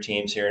the junior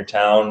teams here in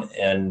town,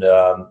 and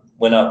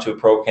went out to a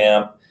pro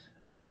camp.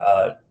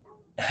 Uh,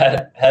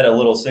 had a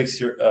little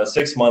 6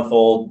 month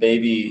old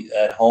baby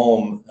at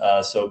home,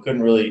 so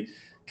couldn't really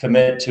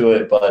commit to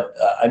it. But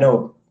I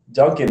know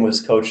Duncan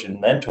was coach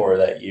and mentor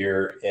that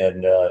year,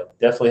 and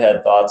definitely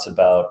had thoughts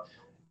about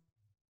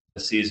a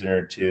season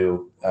or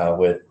two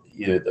with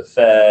either the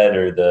Fed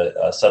or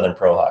the Southern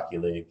Pro Hockey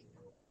League.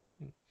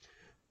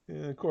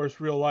 And of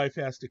course, real life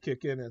has to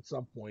kick in at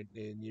some point,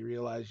 and you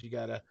realize you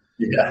gotta,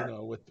 Yeah.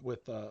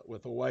 with a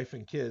wife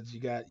and kids,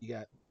 you got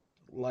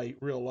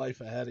real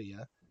life ahead of you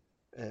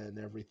and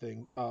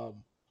everything.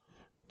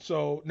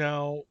 So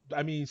now,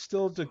 I mean,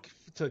 still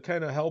to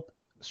kind of help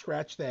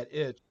scratch that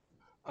itch.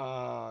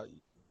 You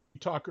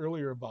talked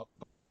earlier about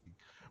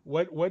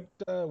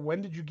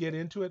when did you get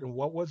into it, and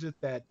what was it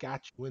that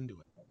got you into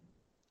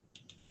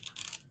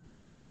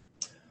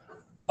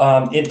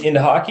it? In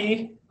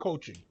hockey,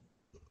 Coaching.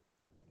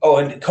 oh,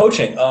 and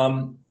coaching.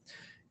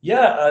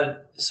 Yeah.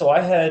 So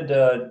I had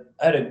a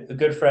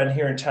good friend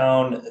here in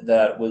town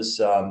that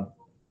was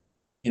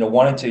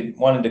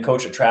wanting to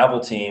coach a travel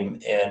team,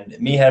 and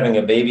me having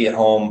a baby at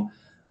home,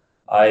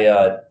 I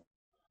I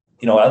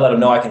let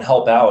him know I can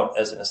help out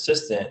as an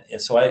assistant,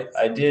 and so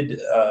I did.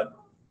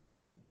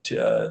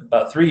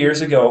 About 3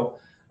 years ago,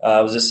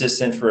 I was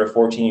assistant for a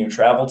 14U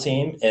travel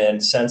team,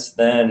 and since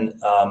then,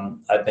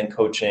 I've been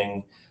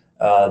coaching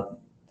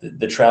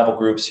the travel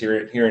groups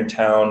here in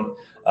town,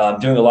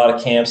 doing a lot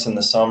of camps in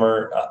the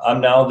summer.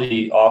 I'm now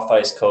the off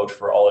ice coach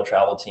for all the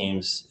travel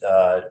teams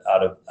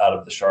out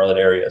of the Charlotte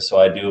area. So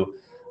I do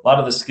a lot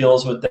of the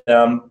skills with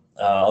them.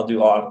 I'll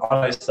do on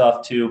ice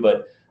stuff too,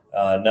 but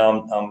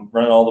now I'm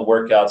running all the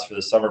workouts for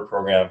the summer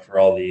program for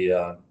all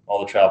the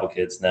travel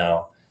kids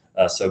now.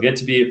 So get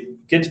to be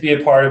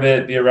a part of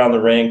it, be around the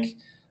rink,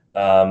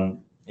 um,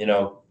 you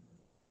know,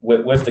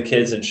 with the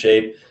kids in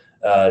shape.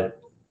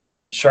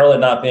 Charlotte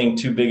not being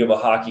too big of a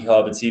hockey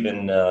hub, it's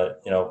even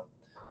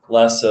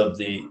less of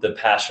the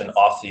passion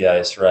off the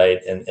ice, right?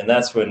 And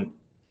that's when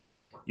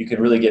you can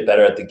really get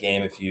better at the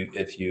game if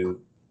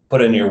you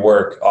put in your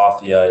work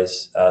off the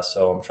ice.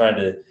 So I'm trying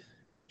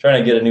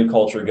to get a new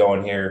culture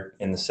going here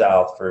in the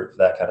South for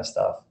that kind of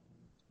stuff.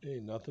 Hey,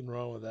 nothing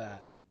wrong with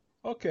that.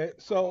 Okay,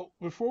 so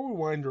before we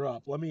wind her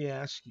up, let me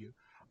ask you,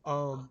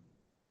 um,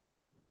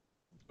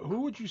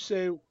 who would you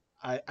say?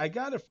 I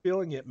got a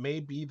feeling it may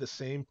be the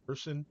same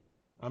person.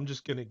 I'm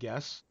just gonna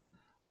guess,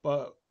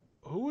 but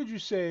who would you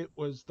say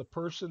was the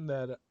person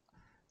that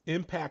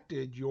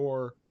impacted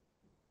your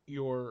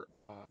your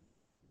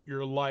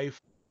life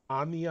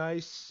on the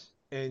ice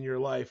and your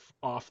life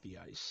off the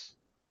ice?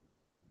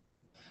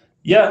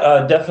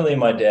 Yeah, definitely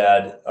my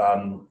dad.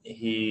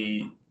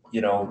 You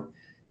know,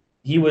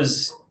 he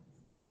was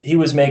he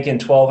was making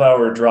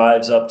 12-hour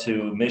drives up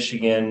to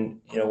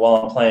Michigan, while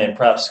I'm playing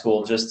prep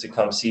school just to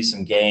come see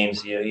some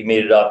games. He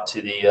made it up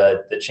to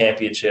the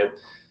championship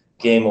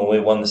game when we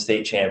won the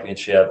state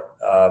championship.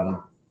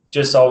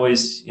 Just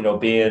always,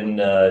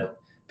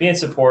 being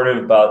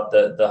supportive about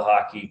the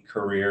hockey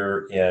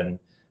career, and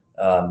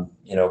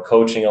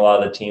coaching a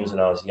lot of the teams when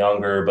I was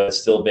younger, but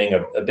still being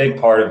a big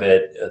part of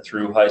it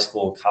through high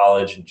school,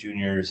 college, and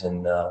juniors,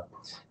 and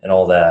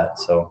all that.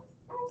 So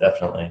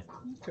definitely.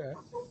 Okay,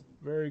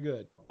 very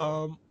good.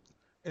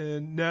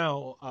 And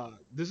now,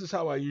 this is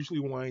how I usually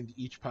wind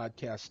each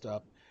podcast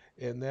up,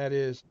 and that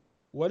is,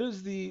 what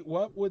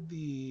would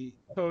the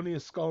Tony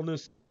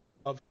Aukskalnis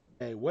of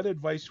today? What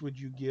advice would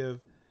you give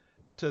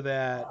to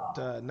that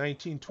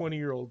 19,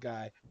 20-year-old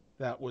guy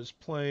that was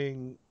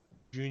playing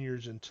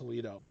juniors in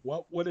Toledo?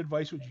 What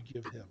advice would you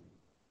give him?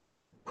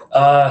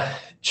 Uh,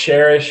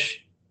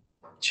 cherish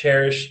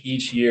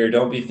each year.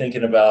 Don't be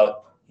thinking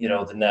about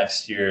the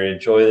next year.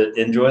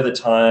 Enjoy the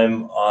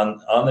time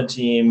on the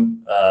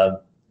team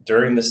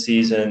during the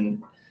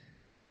season.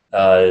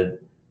 Uh,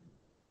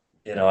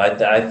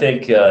 I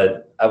think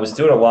I was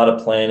doing a lot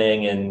of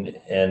planning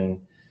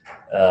and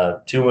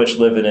too much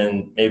living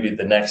in maybe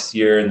the next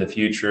year in the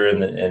future,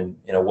 and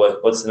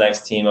what's the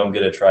next team I'm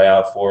going to try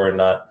out for, and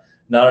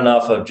not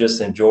enough of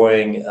just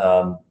enjoying,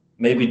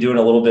 maybe doing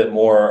a little bit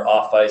more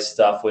off ice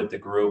stuff with the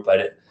group.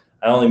 I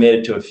only made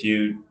it to a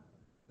few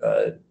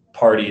uh,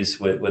 parties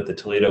with the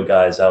Toledo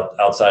guys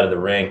outside of the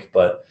rink,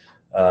 but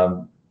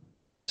um,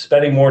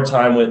 spending more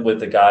time with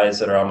the guys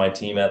that are on my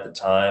team at the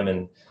time,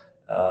 and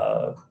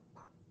uh,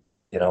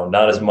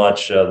 not as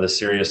much the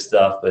serious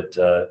stuff, but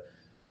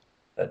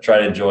try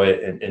to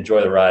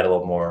enjoy the ride a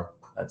little more,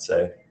 I'd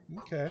say.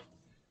 Okay.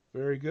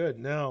 Very good.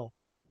 Now,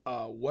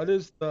 what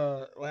is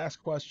the last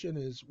question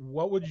is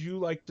what would you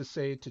like to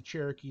say to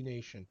Cherokee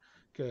Nation?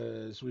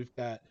 Because we've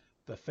got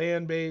the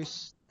fan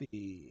base,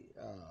 the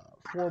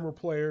former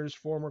players,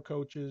 former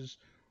coaches,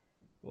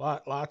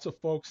 lots of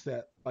folks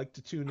that like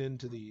to tune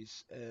into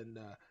these and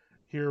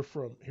hear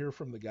from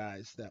the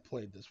guys that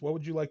played this. What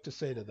would you like to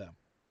say to them?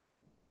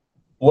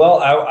 Well,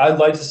 I'd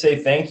like to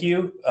say thank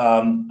you.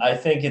 I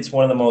think it's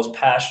one of the most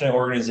passionate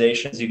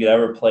organizations you could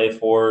ever play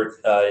for.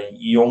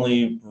 You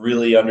only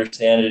really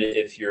understand it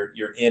if you're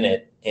in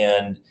it,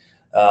 and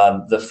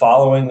the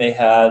following they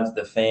have,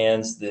 the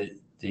fans,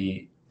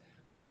 the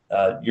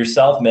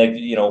yourself,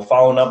 Mick.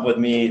 Following up with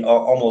me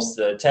almost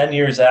 10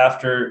 years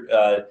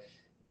after.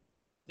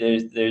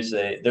 There's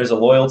a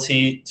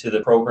loyalty to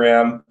the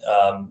program.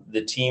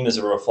 The team is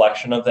a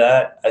reflection of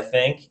that, I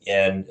think,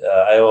 and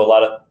I owe a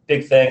lot of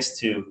big thanks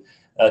to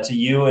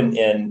you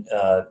and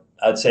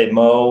I'd say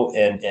Mo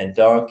and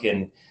Dunk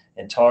and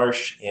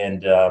Tarsh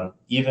and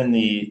even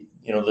the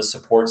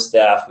support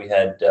staff. We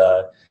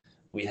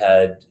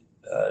had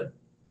uh,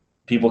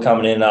 people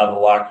coming in and out of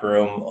the locker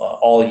room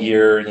all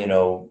year.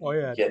 Oh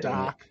yeah, Getting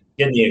Doc.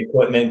 getting the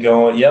equipment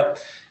going. Yep,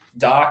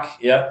 Doc.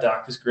 Yep,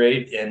 Doc was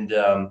great. And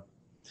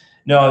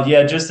no,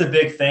 yeah, just a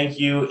big thank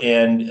you,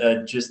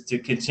 and just to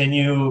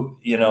continue,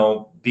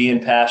 being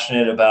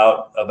passionate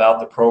about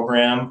the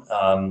program.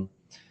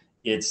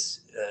 It's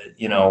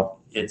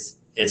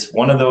it's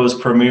one of those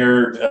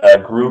premier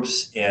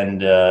groups,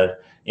 and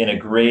in a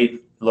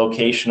great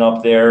location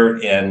up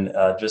there, and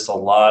just a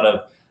lot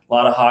of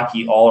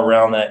hockey all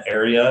around that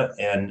area,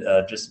 and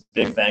just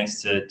big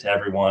thanks to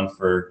everyone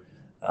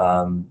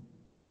um,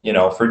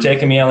 for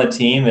taking me on the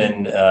team,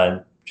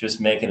 and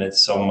just making it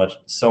so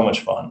much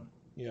fun.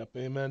 Yep,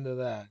 amen to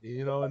that.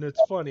 And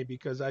it's funny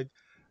because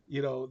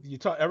you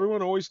talk,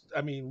 everyone always,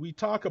 I mean, we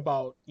talk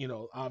about,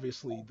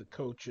 obviously the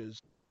coaches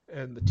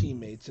and the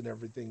teammates and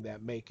everything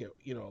that make it,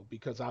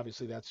 because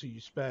obviously that's who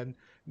you spend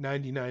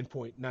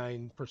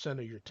 99.9%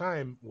 of your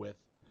time with.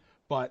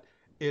 But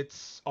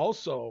it's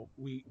also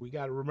we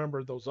got to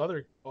remember those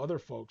other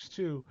folks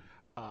too.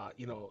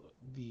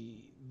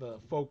 The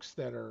folks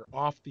that are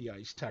off the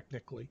ice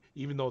technically,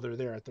 even though they're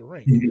there at the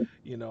rink. The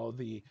you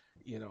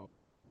know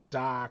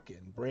Doc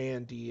and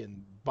Brandy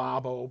and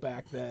Bobo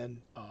back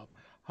then,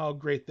 how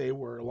great they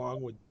were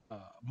along with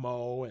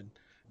Mo and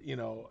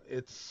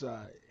it's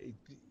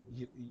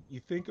you, you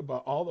think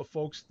about all the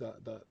folks, the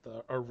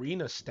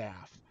arena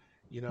staff,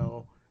 you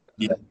know,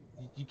 Yeah.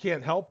 you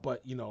can't help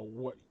but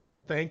what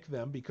thank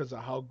them because of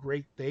how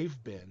great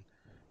they've been,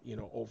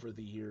 over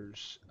the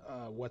years,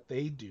 what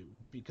they do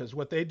because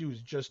what they do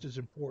is just as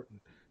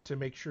important to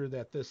make sure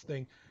that this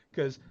thing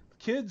because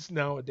kids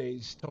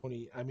nowadays,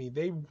 Tony, I mean,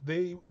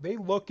 they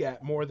look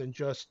at more than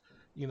just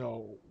you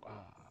know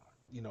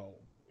you know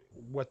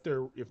what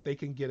they're if they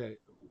can get a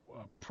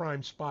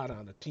prime spot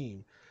on a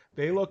team.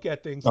 They look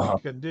at things like Uh-huh.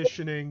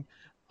 conditioning,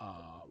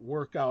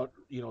 workout,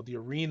 the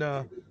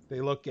arena.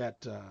 They look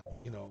at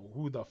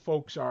who the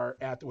folks are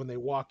at when they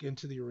walk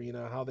into the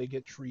arena, how they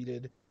get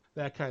treated,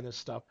 that kind of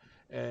stuff,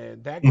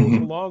 and that goes a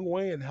Mhm. long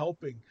way in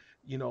helping.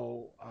 You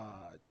know,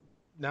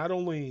 not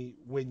only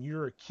when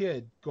you're a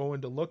kid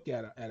going to look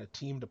at a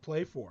team to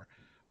play for,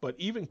 but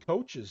even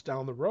coaches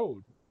down the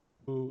road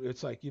who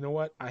it's like, you know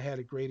what, I had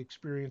a great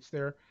experience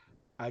there.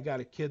 I got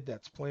a kid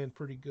that's playing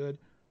pretty good.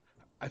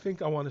 I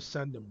think I want to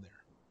send him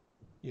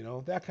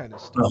there. That kind of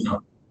stuff. Uh-huh.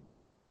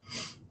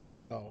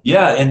 So,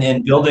 Yeah,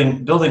 and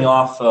building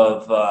off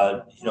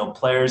of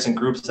players and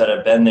groups that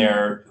have been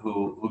there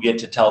who get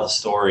to tell the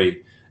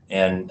story,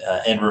 and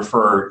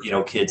refer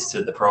kids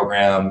to the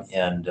program,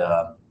 and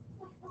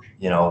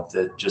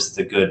just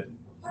the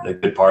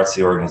good parts of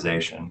the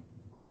organization.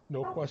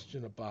 no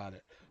question about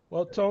it.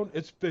 Well, Tone,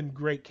 it's been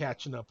great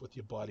catching up with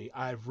you, buddy.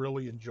 I've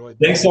really enjoyed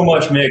Thanks this. so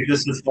much, Mick.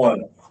 This was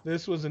fun.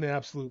 This was an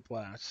absolute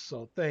blast.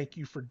 So thank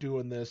you for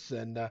doing this,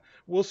 and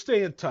we'll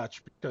stay in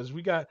touch because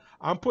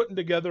I'm putting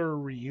together a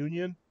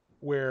reunion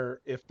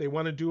where if they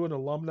want to do an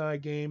alumni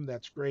game,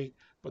 that's great.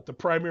 But the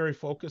primary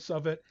focus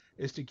of it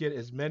is to get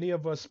as many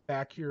of us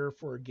back here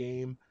for a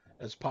game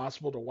as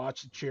possible to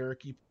watch the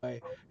Cherokee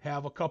play,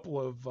 have a couple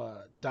of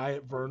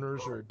Diet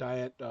Verners or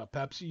Diet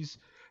Pepsis,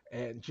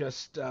 and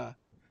just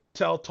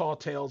tell tall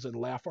tales and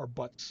laugh our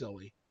butts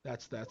silly.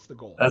 That's the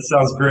goal. That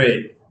sounds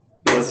great.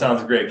 That All sounds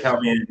right. great.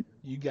 Count me So in.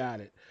 you got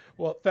it.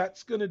 Well,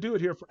 that's going to do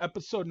it here for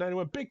episode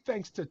 91. Big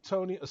thanks to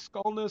Tony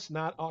Aukskalnis,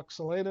 not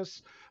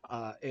Aukskalnis.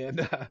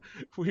 And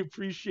we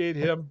appreciate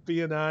him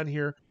being on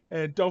here.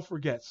 And don't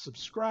forget,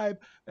 subscribe.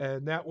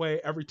 And that way,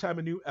 every time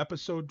a new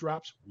episode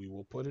drops, we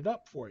will put it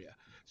up for you.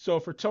 So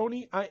for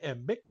Tony, I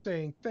am Mick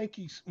saying thank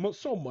you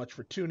so much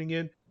for tuning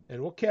in.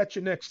 And we'll catch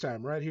you next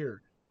time right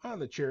here on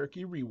the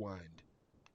Cherokee Rewind.